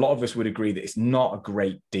 I think a lot of us would agree that it's not a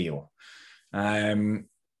great deal. Pepe's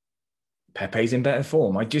in better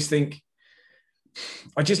form. I just love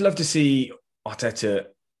to see Arteta,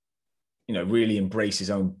 really embrace his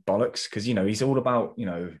own bollocks because, he's all about,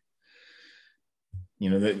 what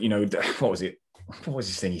was it? What was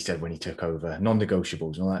his thing he said when he took over?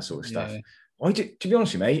 Non-negotiables and all that sort of stuff. Yeah. To be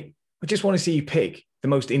honest with you, mate, I just want to see you pick the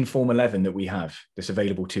most informed 11 that we have that's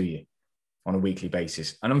available to you on a weekly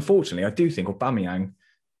basis. And unfortunately, I do think Aubameyang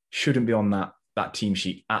shouldn't be on that team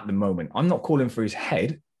sheet at the moment. I'm not calling for his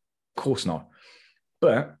head, of course not.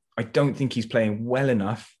 But I don't think he's playing well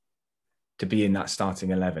enough to be in that starting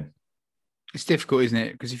 11. It's difficult, isn't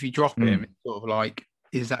it? Because if you drop him, it's sort of like,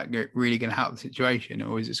 is that really going to help the situation,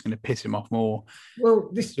 or is it going to piss him off more? Well,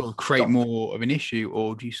 this sort of create more of an issue,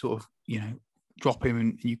 or do you sort of, drop him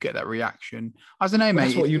and you get that reaction? I don't know, mate.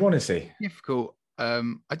 That's what you'd want to see. Difficult. I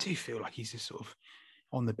do feel like he's just sort of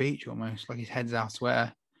on the beach almost, like his head's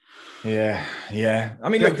elsewhere. Yeah. I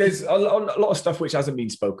mean, look, there's a lot of stuff which hasn't been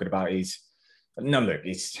spoken about. You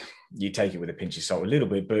take it with a pinch of salt a little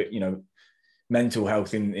bit, but mental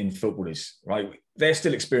health in footballers, right? They're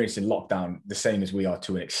still experiencing lockdown the same as we are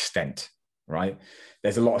to an extent, right?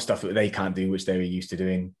 There's a lot of stuff that they can't do, which they're used to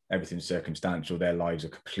doing. Everything's circumstantial. Their lives are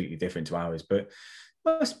completely different to ours, but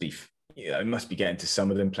it must be getting to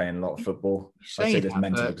some of them playing a lot of football. I'd say there's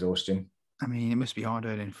mental exhaustion. I mean, it must be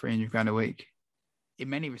harder than 300 grand a week. In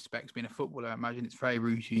many respects, being a footballer, I imagine it's very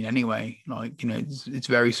routine anyway. Like, it's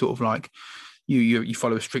very sort of like you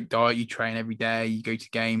follow a strict diet, you train every day, you go to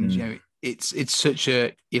games, it's such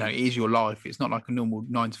a, it is your life. It's not like a normal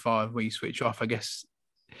 9 to 5 where you switch off, I guess.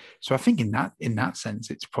 So I think in that sense,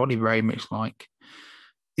 it's probably very much like,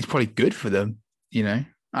 it's probably good for them,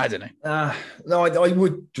 I don't know. No, I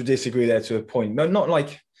would disagree there to a point. No, not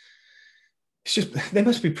like, it's just, they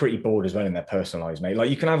must be pretty bored as well in their personal lives, mate. Like,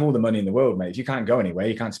 you can have all the money in the world, mate. If you can't go anywhere,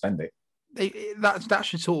 you can't spend it. That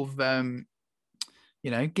should sort of,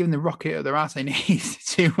 give them the rocket of their ass they need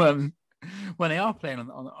to, when they are playing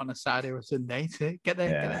on a Saturday or Sunday to get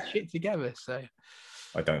their shit together. So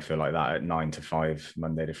I don't feel like that at 9 to 5,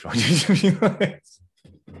 Monday to Friday.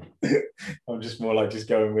 I'm just more like just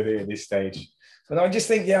going with it at this stage. But I just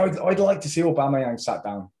think, I'd like to see Aubameyang sat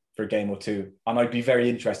down for a game or two, and I'd be very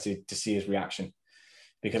interested to see his reaction,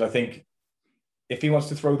 because I think if he wants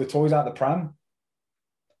to throw the toys out the pram,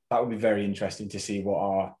 that would be very interesting to see what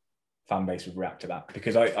our fan base would react to that,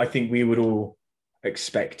 because I think we would all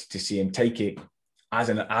expect to see him take it as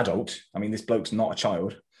an adult. I mean, this bloke's not a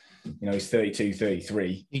child. He's 32,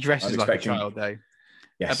 33. He dresses like a child, though.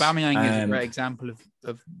 Yes. Aubameyang is a great example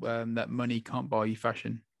of that money can't buy you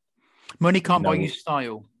fashion. Money can't buy you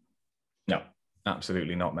style. No,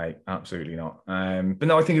 absolutely not, mate. Absolutely not. But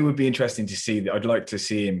no, I think it would be interesting to see. I'd like to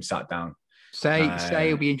see him sat down. Say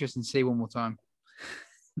it'll be interesting to see one more time.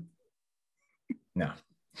 No.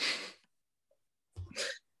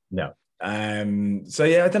 So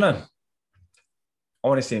I don't know. I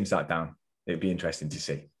want to see him sat down. It'd be interesting to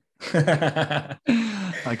see.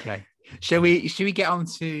 Okay. Shall we get on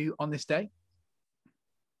this day?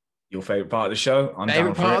 Your favourite part of the show?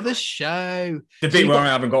 Favourite part of the show. The bit where I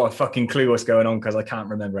haven't got a fucking clue what's going on because I can't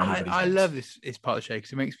remember anybody's I love this part of the show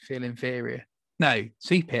because it makes me feel inferior. No,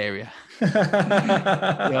 superior.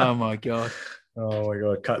 Oh my god. Oh my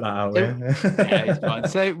god, cut that out. Yeah, it's fine.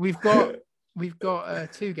 So we've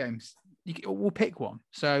got 2 games. We'll pick one.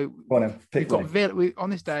 So pick one. Villa, on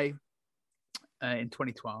this day in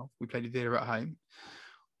 2012, we played Villa at home.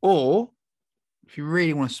 Or if you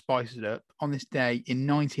really want to spice it up, on this day in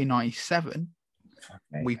 1997,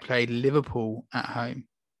 we played Liverpool at home.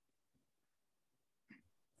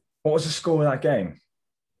 What was the score of that game?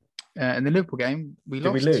 In the Liverpool game, we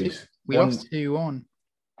Did lost. We lose? We lost 2-1.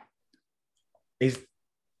 Is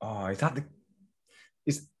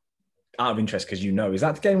out of interest because is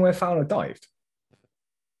that the game where Fowler dived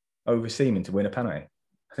over Seaman to win a penalty?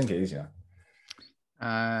 I think it is.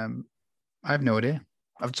 I have no idea.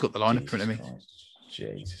 I've just got the line in front of me.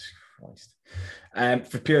 Jesus Christ.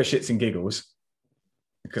 For pure shits and giggles,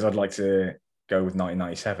 because I'd like to go with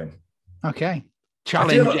 1997. Okay.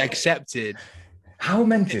 Challenge accepted. How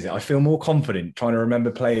mental is it? I feel more confident trying to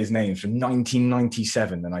remember players' names from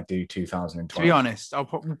 1997 than I do 2012. To be honest,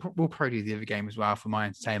 we'll probably do the other game as well for my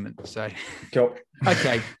entertainment. So, cool.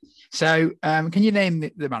 Okay. So, can you name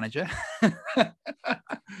the manager?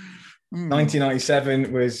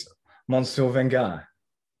 1997 was Mansour Wenger.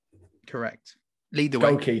 Correct. Lead the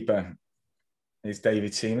way. Goalkeeper is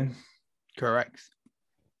David Seaman. Correct.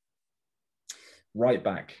 Right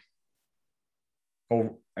back.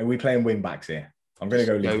 Or are we playing wing backs here? I'm going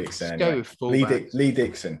to go Lee Dixon. Go anyway. Lee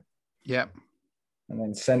Dixon. Yep. And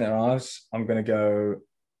then centre halves, I'm going to go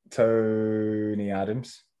Tony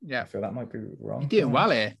Adams. Yeah. I feel that might be wrong. You're doing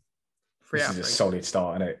well here. This is a solid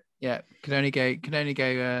start, isn't it? Yeah. Could only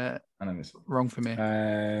go wrong for me.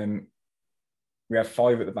 We have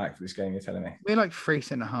 5 at the back for this game, you're telling me? We're like 3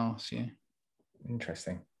 centre halves, yeah.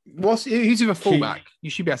 Interesting. Who's with a fullback?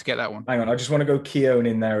 You should be able to get that one. Hang on, I just want to go Keown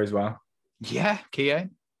in there as well. Yeah,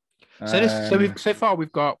 Keown. So so far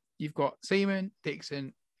you've got Seaman,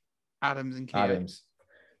 Dixon, Adams, and Keown. Adams,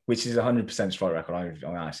 which is 100% strike record.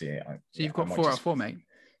 I'm actually. So you've got 4 out of 4, mate.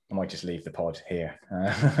 I might just leave the pod here.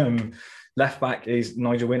 Left back is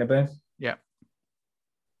Nigel Winterburn. Yeah.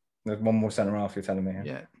 There's one more centre half. You're telling me. Huh?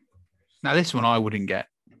 Yeah. Now this one I wouldn't get.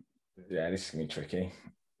 Yeah, this is gonna be tricky.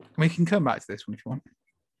 We can come back to this one if you want.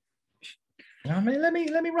 I mean, let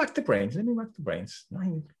me rack the brains.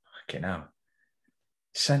 Okay, now.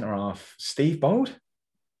 Centre half, Steve Bold?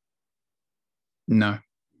 No.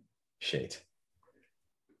 Shit.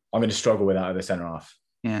 I'm going to struggle with that at the centre half.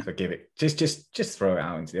 Yeah. So give it. Just throw it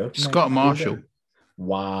out into the open. Scott Marshall.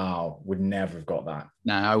 Wow. Would never have got that.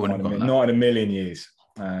 No, I wouldn't have got that. Not in a million years.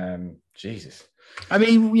 Jesus. I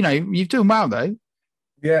mean, you've done well though.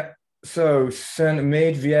 Yeah. So centre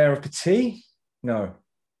mid, Vieira Petit? No.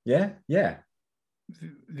 Yeah? Yeah.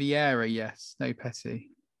 Vieira, yes. No Petit.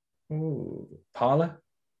 Ooh. Parla?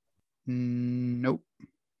 Nope.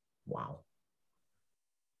 Wow.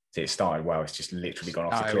 See, it started well. It's just literally gone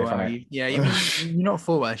off the cliff. Well. Yeah, you're not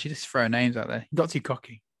forward. You just throw names out there. You got too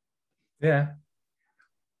cocky. Yeah.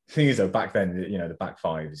 The thing is, though, back then, the back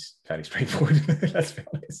 5 is fairly straightforward. Let's be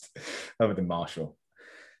honest. Other than Marshall.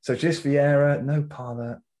 So just Vieira, no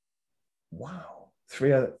Parla. Wow.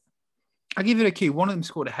 3 other. I'll give it a cue. One of them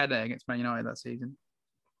scored a header against Man United that season.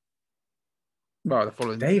 Well, the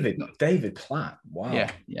following. David Platt. Wow.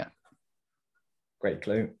 Yeah. Great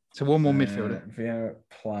clue. So one more midfielder. Vieira,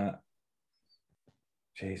 Platt.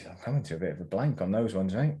 Jeez, I'm coming to a bit of a blank on those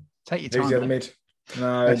ones, right? Take your time. Who's the other mid?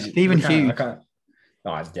 No, Stephen Hughes. I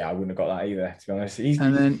wouldn't have got that either, to be honest.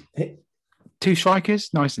 And then 2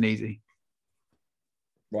 strikers, nice and easy.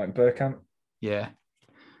 Right, Bergkamp. Yeah.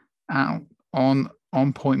 Out on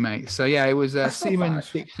point, mate. So yeah, it was Seaman,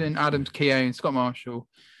 Dixon, Adams, Keown, Scott Marshall,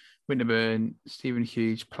 Winterburn, Stephen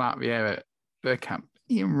Hughes, Platt, Vieira, Bergkamp,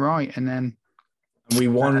 Ian Wright, and then we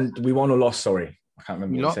won or lost. Sorry, I can't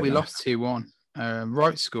remember. We lost 2-1.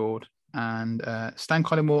 Wright scored, and Stan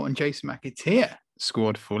Collymore and Jason McAteer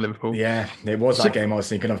scored for Liverpool. Yeah, it was that game I was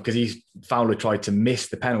thinking of because Fowler tried to miss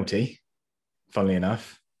the penalty, funnily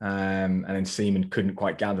enough, and then Seaman couldn't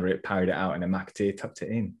quite gather it, parried it out, and then McAteer tucked it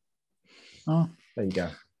in. Oh, there you go.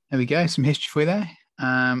 There we go. Some history for you there.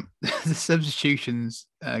 The substitutions,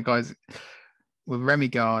 guys, with Remy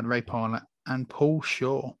Gard, Ray Parlour, and Paul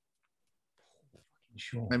Shaw.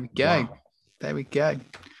 Sure. There we go. Wow. There we go.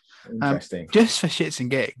 Interesting. Just for shits and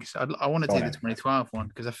gigs, I want to take the 2012 one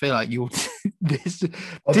because I feel like you'll this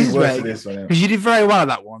is where because you did very well at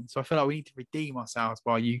that one. So I feel like we need to redeem ourselves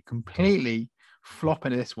by you completely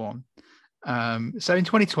flopping this one. So in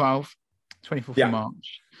 2012, 24th of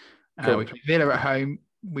March, we played Villa at home.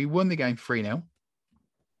 We won the game 3-0.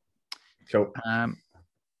 Cool.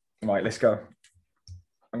 Right, let's go.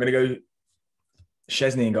 I'm going to go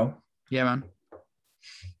Szczesny in goal. Yeah, man.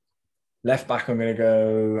 Left back, I'm going to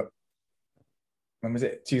go. When was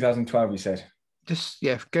it? 2012, you said? Go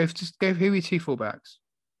who are your 2 fullbacks?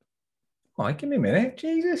 All right, give me a minute.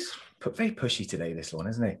 Jesus. Very pushy today, this one,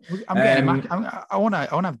 isn't it? I'm getting I want to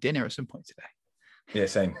have dinner at some point today. Yeah,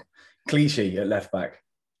 same. Clichy at left back.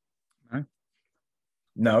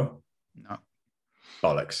 No.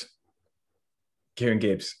 Bollocks. Kieran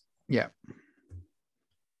Gibbs. Yeah.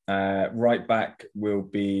 Right back will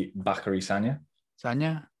be Bakary Sagna.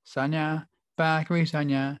 Sagna, Bakary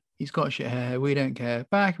Sagna. He's got shit hair. We don't care.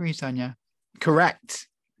 Bakary Sagna. Correct.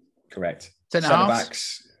 Centre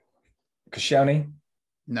backs. Koscielny.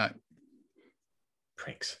 No.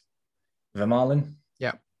 Pricks. Vermaelen.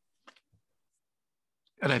 Yeah.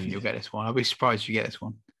 I don't think you'll get this one. I'll be surprised if you get this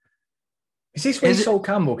one. Is this when Sol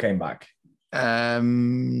Campbell came back?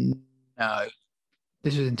 No.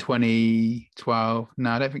 This was in 2012. No,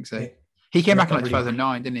 I don't think so. He came back in like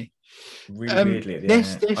 2009, didn't he? Really weirdly at the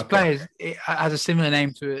this end. This player has a similar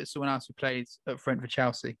name to someone else who played up front for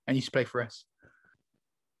Chelsea and used to play for us.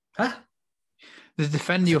 Huh? The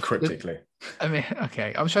defender. Cryptically. I mean,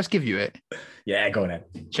 okay, I was trying to give you it. Yeah, go on then.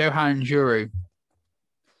 Johan Giroud.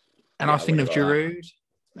 And I was thinking of Giroud.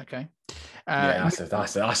 Okay. That's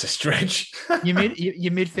a stretch. Your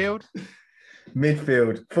midfield?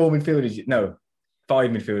 Midfield. 4 midfielders. No,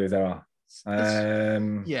 5 midfielders there are.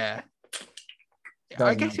 Yeah.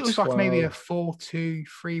 I guess it was like maybe a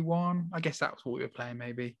 4-2-3-1. I guess that was what we were playing,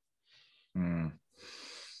 maybe.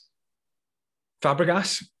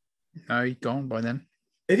 Fabregas? No, he's gone by then.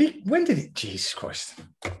 When did he? Jesus Christ.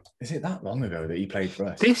 Is it that long ago that he played for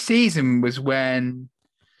us? This season was when...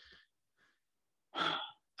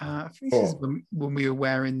 I think this is when we were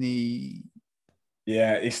wearing the...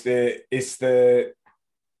 Yeah, it's the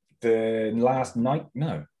last night...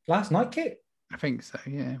 No, last night kit? I think so,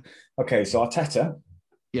 yeah. Okay, so Arteta.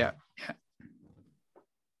 Yeah.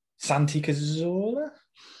 Santi Cazorla?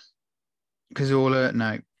 Cazorla,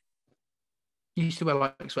 no. He used to wear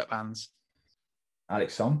like sweatbands.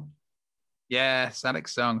 Alex Song? Yes,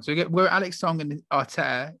 Alex Song. So we're Alex Song and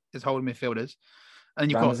Arteta as holding midfielders. And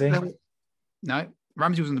you've Ramsey? got... No,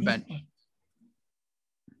 Ramsey was on the bench.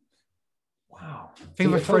 Wow.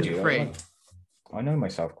 Think of a front three. I know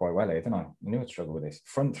myself quite well here, don't I? I knew I'd struggle with this.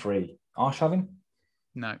 Front three. Arshavin?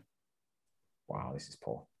 No. Wow, this is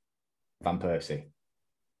poor. Van Persie?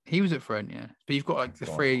 He was at front, yeah. But you've got like the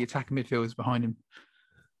three attacking midfielders behind him.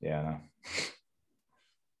 Yeah, I know.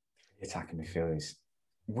 Attacking midfielders.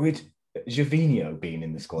 Would Gervinho been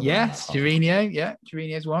in the squad? Yes, Gervinho. Yeah,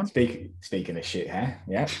 Gervinho's one. Speaking of shit hair,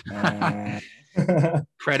 yeah.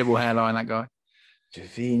 Incredible hairline, that guy.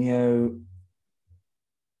 Gervinho.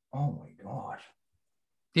 Oh my God.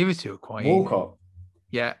 The other two are quite Walcott.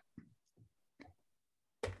 Yeah.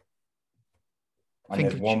 And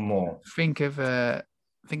there's one more. Think of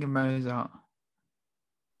Mozart.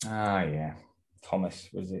 Ah, yeah. Thomas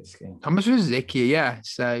Rosicky. Thomas Rosicky, yeah.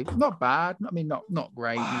 So not bad. I mean, not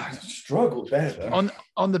great. Struggled there though.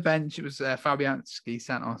 On the bench, it was Fabianski,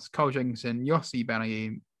 Santos, Cole Jenkinson, Yossi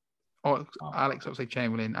Benayoun, Alex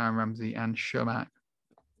Oxlade-Chamberlain, Aaron Ramsey, and Shamak.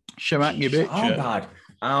 Shamak, you bitch.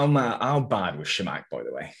 How bad was Shamak, by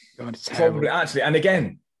the way? God, it's terrible. Probably, actually, and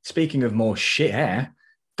again, speaking of more shit hair,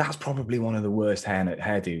 that's probably one of the worst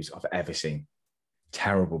hairdos I've ever seen.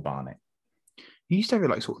 Terrible Barnett. He used to have it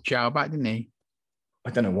like sort of gel back, didn't he? I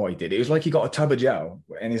don't know what he did. It was like he got a tub of gel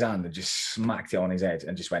in his hand and just smacked it on his head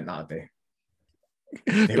and just went, that'll do.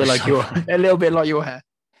 A little bit like your hair.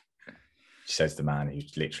 Says the man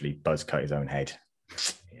who's literally buzz cut his own head.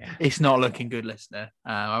 Yeah. It's not looking good, listener.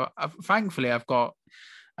 Thankfully, I've got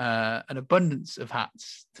an abundance of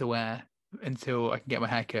hats to wear until I can get my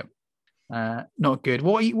hair cut. Not good.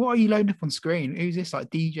 What are you loading up on screen? Who's this? Like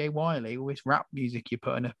DJ Wiley? All this rap music you're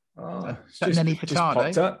putting up? Nelly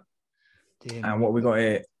Furtado. And what we got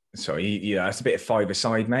here? Sorry, yeah, that's a bit of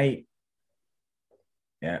five-a-side, mate.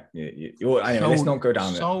 Yeah. Anyway, let's not go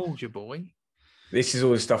down there. Soldier Boy. This is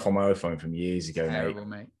all the stuff on my iPhone from years ago,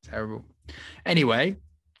 mate. Terrible. Anyway,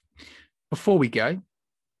 before we go,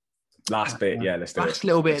 last bit, let's do it. Last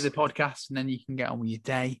little bit of the podcast, and then you can get on with your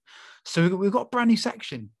day. So we've got a brand new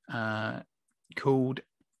section called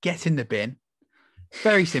 "Get in the Bin."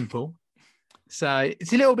 Very simple. So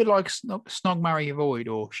it's a little bit like Snog, Marry, Avoid,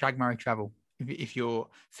 or Shag, Marry, Travel. If you're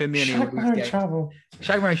familiar with these games.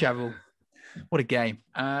 Shag, Marry, Travel. What a game.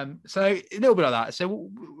 So a little bit like that. So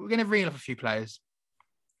we're going to reel off a few players.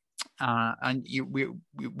 And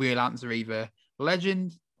we'll answer either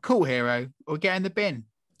legend, cool hero, or get in the bin.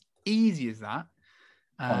 Easy as that.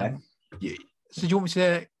 So do you want me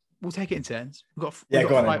to... We'll take it in turns. We've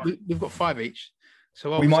got 5 each.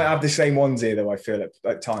 So we might have the same ones here, though, I feel,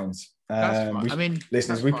 at times. That's fine. I mean,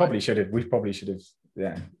 listeners, we probably should have.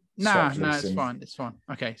 Yeah. No, it's fine. It's fine.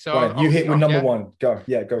 Okay, so you hit with number one. Go.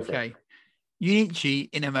 Yeah, go for it. Okay.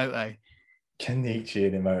 Junichi Inamoto.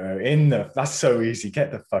 Kenichi Inamoto. That's so easy.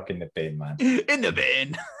 Get the fuck in the bin, man. In the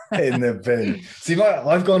bin. In the bin. See,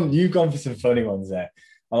 you've gone for some funny ones there.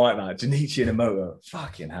 I like that. Junichi Inamoto.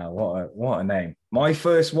 Fucking hell, what a name. My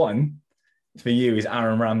first one for you is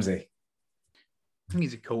Aaron Ramsey. I think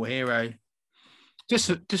he's a cool hero. Just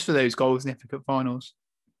for those goals in the FA Cup finals,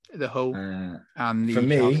 the Hull and the for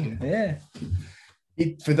me, Chelsea. Yeah.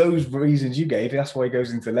 For those reasons you gave, that's why he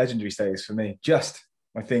goes into legendary status for me.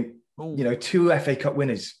 I think, 2 FA Cup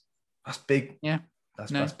winners. That's big. Yeah,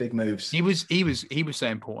 that's big moves. He was so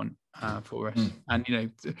important for us,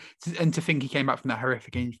 and and to think he came back from that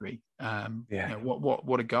horrific injury.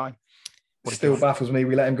 What a guy. Still baffles me.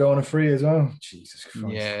 We let him go on a free as well. Jesus Christ.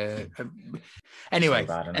 Yeah. Anyway, So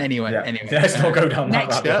bad, anyway. Let's not go down that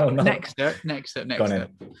rabbit hole. No. Next up.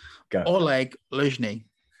 Go. Oleg Luzhny.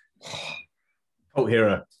 Cult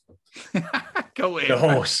hero. Cult hero. The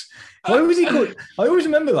horse. Why was he called? I always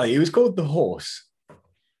remember he was called the horse.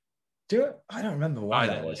 I don't remember why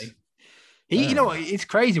that was. You know what? It's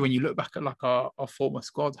crazy when you look back at our former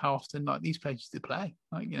squad, how often these players used to play.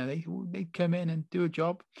 They come in and do a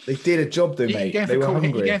job. They did a job though, mate. They were hungry.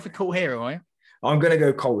 You're going for cult hero, are you? I'm going to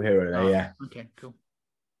go cult hero there, yeah. Okay, cool.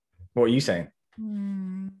 What are you saying?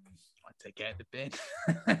 I'd say get in the bin.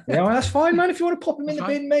 Yeah, well, that's fine, man. If you want to pop him in the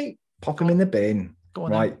bin, mate, pop him in the bin. Go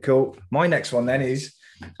on, right, cool. My next one then is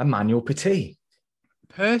Emmanuel Petit.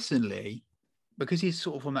 Personally, because he's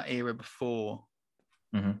sort of from that era before,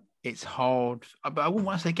 it's hard. But I wouldn't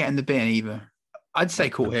want to say get in the bin either. I'd say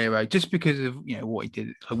cult hero just because of what he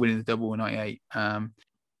did, like winning the double in '98.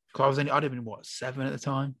 Because I'd have been 7 at the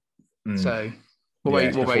time. So what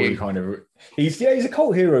about you? He's a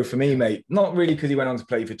cult hero for me, mate. Not really because he went on to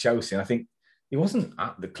play for Chelsea. And I think he wasn't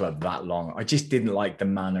at the club that long. I just didn't like the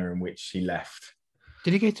manner in which he left.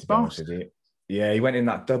 Did he go to Barca? Yeah, he went in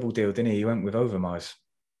that double deal, didn't he? He went with Overmars.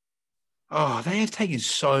 Oh, they have taken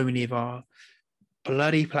so many of our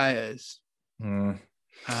bloody players.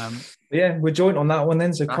 Yeah, we're joint on that one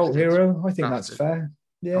then. So cult hero, I think that's fair.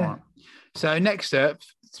 Yeah. Right. So next up,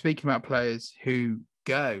 speaking about players who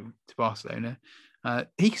go to Barcelona,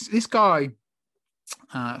 this guy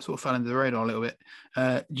sort of fell under the radar a little bit.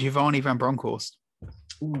 Giovanni Van Bronckhorst.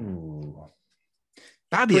 Ooh,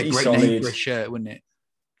 that'd be a great name for a shirt, wouldn't it?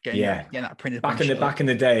 Getting that printed back in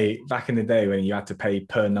the day when you had to pay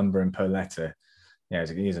per number and per letter. Yeah,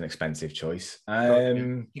 it was an expensive choice.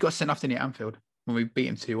 You got sent off to Anfield when we beat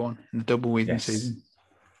him 2-1 in the double weaving season.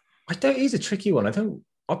 He's a tricky one. That's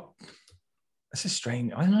a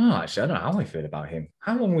strange. I don't know. Actually, I don't know how I feel about him.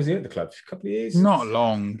 How long was he at the club? A couple of years? Not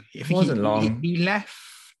long. It wasn't long. He left.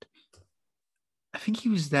 I think he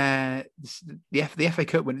was there. The FA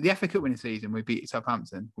Cup winning season. We beat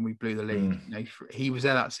Southampton when we blew the league. He was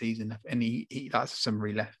there that season, and that's the summer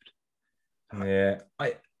he left. Yeah,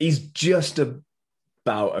 he's just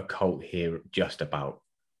about a cult hero. Just about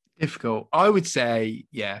difficult. I would say,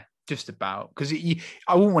 yeah, just about because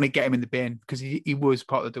I wouldn't want to get him in the bin because he was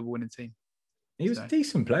part of the double winning team. He was a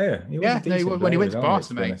decent player. He was when he went to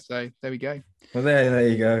Barca, mate. So there we go. Well, there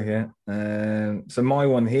you go. Yeah. So my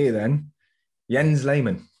one here then, Jens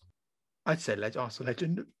Lehmann. I'd say Arsenal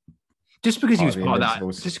legend. Just because he was part of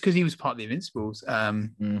that. Just because he was part of the Invincibles.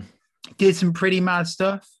 Did some pretty mad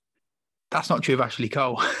stuff. That's not true of Ashley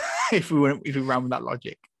Cole. if we ran with that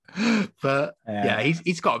logic, but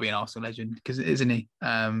he's got to be an Arsenal legend because isn't he?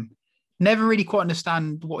 Never really quite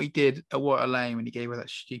understand what he did at White Lane when he gave her that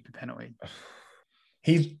stupid penalty.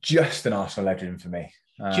 He's just an Arsenal legend for me.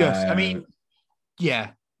 You know what I mean?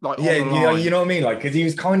 Because he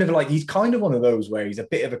was he's kind of one of those where he's a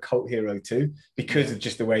bit of a cult hero too, because of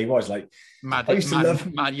just the way he was. Mad Jens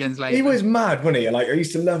Lehmann. He was mad, wasn't he? I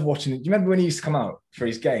used to love watching it. Do you remember when he used to come out for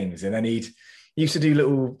his games and then he used to do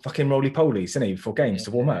little fucking roly-polies, didn't he, before games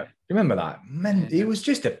to warm up? Do you remember that? He was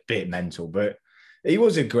just a bit mental, but he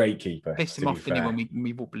was a great keeper. Pissed him off, didn't he, when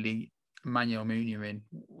we brought Manuel Munia in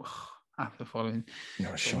after following.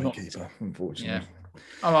 Not a shy keeper, unfortunately. Yeah.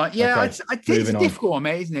 All right. Yeah, okay. It's a difficult one,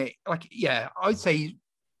 mate, isn't it? I'd say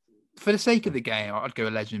for the sake of the game, I'd go a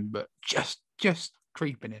legend, but just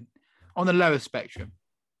creeping in. On the lower spectrum,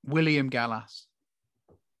 William Gallas.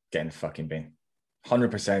 Getting the fucking bin.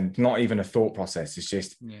 100%. Not even a thought process. It's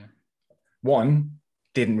just, one,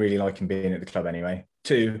 didn't really like him being at the club anyway.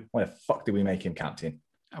 2, why the fuck did we make him captain?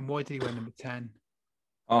 And why did he wear number 10?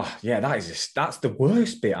 Oh, yeah, that's the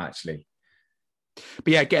worst bit, actually.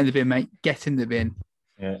 But yeah, get in the bin, mate. Get in the bin.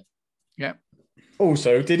 Yeah. Yeah.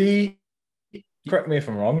 Also, did he, correct me if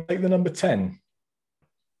I'm wrong, take the number 10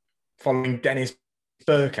 following Dennis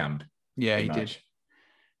Bergkamp? Yeah, he did.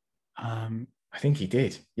 I think he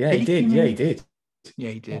did. Yeah, he did. Yeah, he did. Yeah,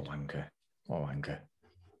 he did. What wanker.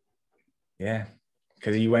 Yeah.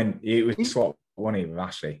 Because it was swap, wasn't he, with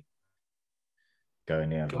Ashley? Going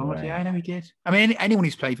the other way. Yeah, I know he did. I mean, anyone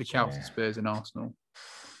who's played for Chelsea, Spurs and Arsenal.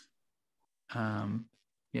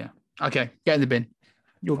 Yeah. Okay, get in the bin.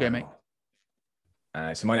 You'll go, mate.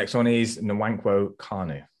 So my next one is Nwankwo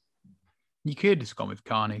Kanu. You could have gone with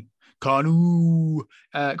Kanu.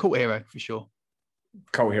 Cult hero, for sure.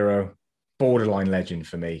 Cult hero. Borderline legend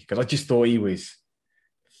for me. Because I just thought he was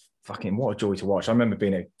fucking, what a joy to watch. I remember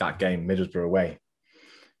being at that game, Middlesbrough away,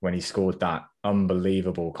 when he scored that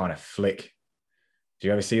unbelievable kind of flick. Do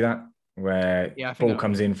you ever see that? Where ball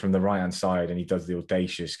comes in from the right-hand side and he does the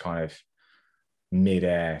audacious kind of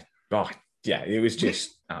mid-air. Oh, Yeah, it was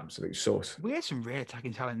just absolute sauce. We had some real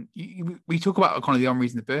attacking talent. We talk about kind of the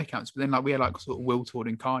Henrys and the Bergkamps, but then like we had like sort of Wiltord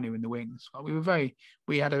and Carney in the wings. Like,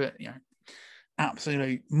 we had a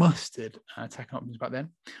absolute mustard attacking options back then.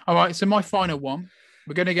 All right, so my final one,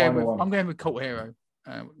 I'm going with cult hero.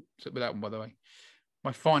 With that one, by the way,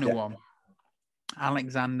 my final one,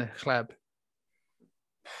 Alexander Hleb.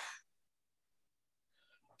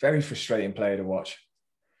 Very frustrating player to watch.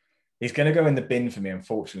 He's going to go in the bin for me,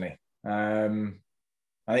 unfortunately. And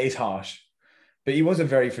it is harsh, but he was a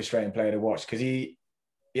very frustrating player to watch because he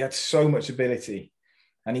had so much ability,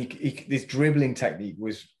 and his dribbling technique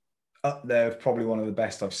was up there, probably one of the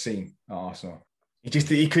best I've seen at Arsenal.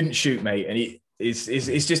 He couldn't shoot, mate, and it's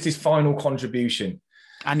just his final contribution.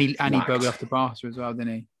 And he buggered off to Barca as well,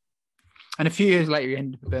 didn't he? And a few years later, he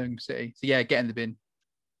ended up at Birmingham City. So yeah, get in the bin.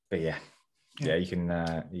 But yeah, you can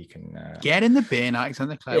get in the bin,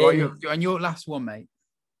 Alexander Hleb. And your last one, mate.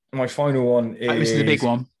 My final one is... This is the big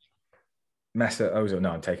one. Mesut Ozil.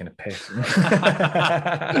 No, I'm taking a piss. Get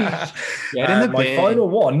in the bin. My final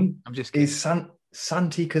one is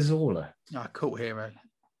Santi Cazorla. Oh, cult hero.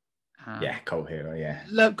 Cult hero, yeah.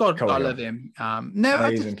 I love him.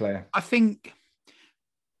 Amazing player. I think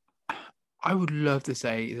I would love to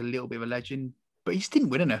say he's a little bit of a legend, but he just didn't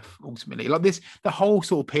win enough ultimately. Like the whole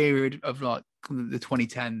sort of period of like the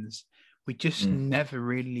 2010s, we just never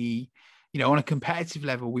really... on a competitive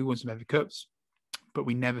level, we won some FA Cups, but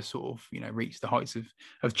we never sort of, reached the heights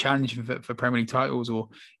of challenging for Premier League titles or,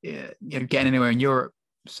 getting anywhere in Europe.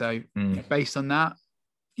 So based on that,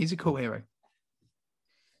 he's a cool hero.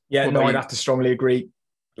 Yeah, no, I'd have to strongly agree.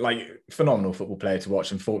 Like, phenomenal football player to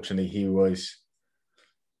watch. Unfortunately, he was,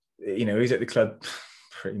 he's at the club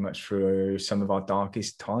pretty much through some of our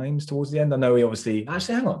darkest times towards the end. I know he obviously...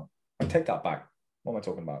 Actually, hang on. I take that back. What am I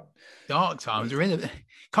talking about? Dark times.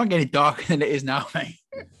 Can't get any darker than it is now, mate.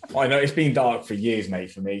 I know it's been dark for years,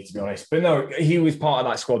 mate, for me, to be honest. But no, he was part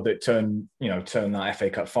of that squad that turned that FA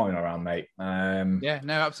Cup final around, mate. Yeah,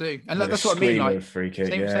 no, absolutely. And that's what I mean. Like, free kick,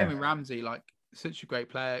 same with Ramsey. Like, such a great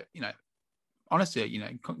player. Honestly,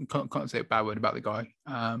 can't say a bad word about the guy.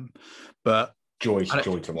 But joy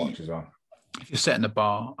to watch as well. If you're setting the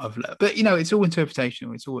bar of, but it's all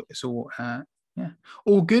interpretation. It's all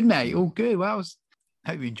all good, mate. All good. Well,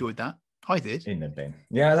 hope you enjoyed that. I did. In the bin.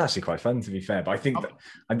 Yeah, it's actually quite fun, to be fair. But I think,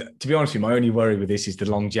 to be honest with you, my only worry with this is the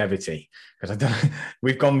longevity. Because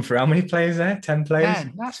we've gone through how many players there? 10 players?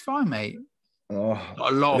 10. That's fine, mate. Oh,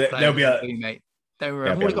 got a lot of players. There'll be mate.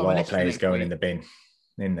 There'll be a lot of players going in the bin.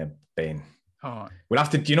 In the bin. All right. We'll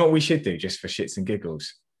have to, do you know what we should do, just for shits and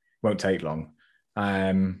giggles? Won't take long.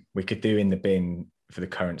 We could do in the bin for the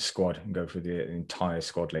current squad and go through the entire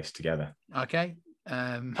squad list together. Okay.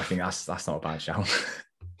 I think that's not a bad shout.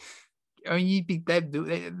 I mean,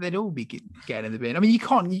 they'd all be getting in the bin. I mean, you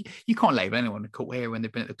can't label anyone a cult hero when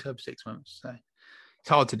they've been at the club 6 months. So it's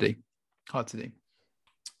hard to do.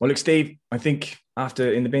 Well, look, Steve, I think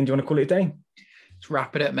after in the bin, do you want to call it a day? Let's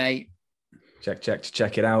wrap it up, mate.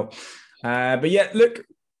 Check it out. But yeah, look,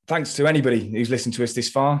 thanks to anybody who's listened to us this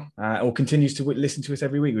far or continues to listen to us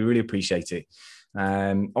every week. We really appreciate it.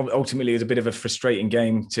 Ultimately, it was a bit of a frustrating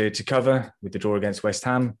game to cover with the draw against West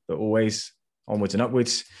Ham, but always onwards and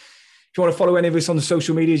upwards. If you want to follow any of us on the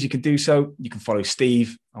social medias, you can do so. You can follow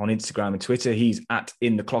Steve on Instagram and Twitter. He's at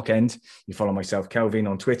In The Clock End. You follow myself, Kelvin,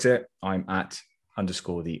 on Twitter. I'm at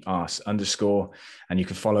 _the_arse_. And you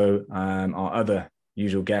can follow our other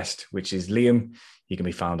usual guest, which is Liam. He can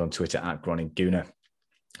be found on Twitter at Groningen.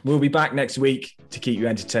 We'll be back next week to keep you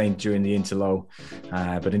entertained during the interlull.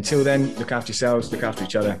 But until then, look after yourselves, look after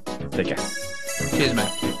each other. Take care. Cheers,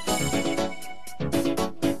 mate.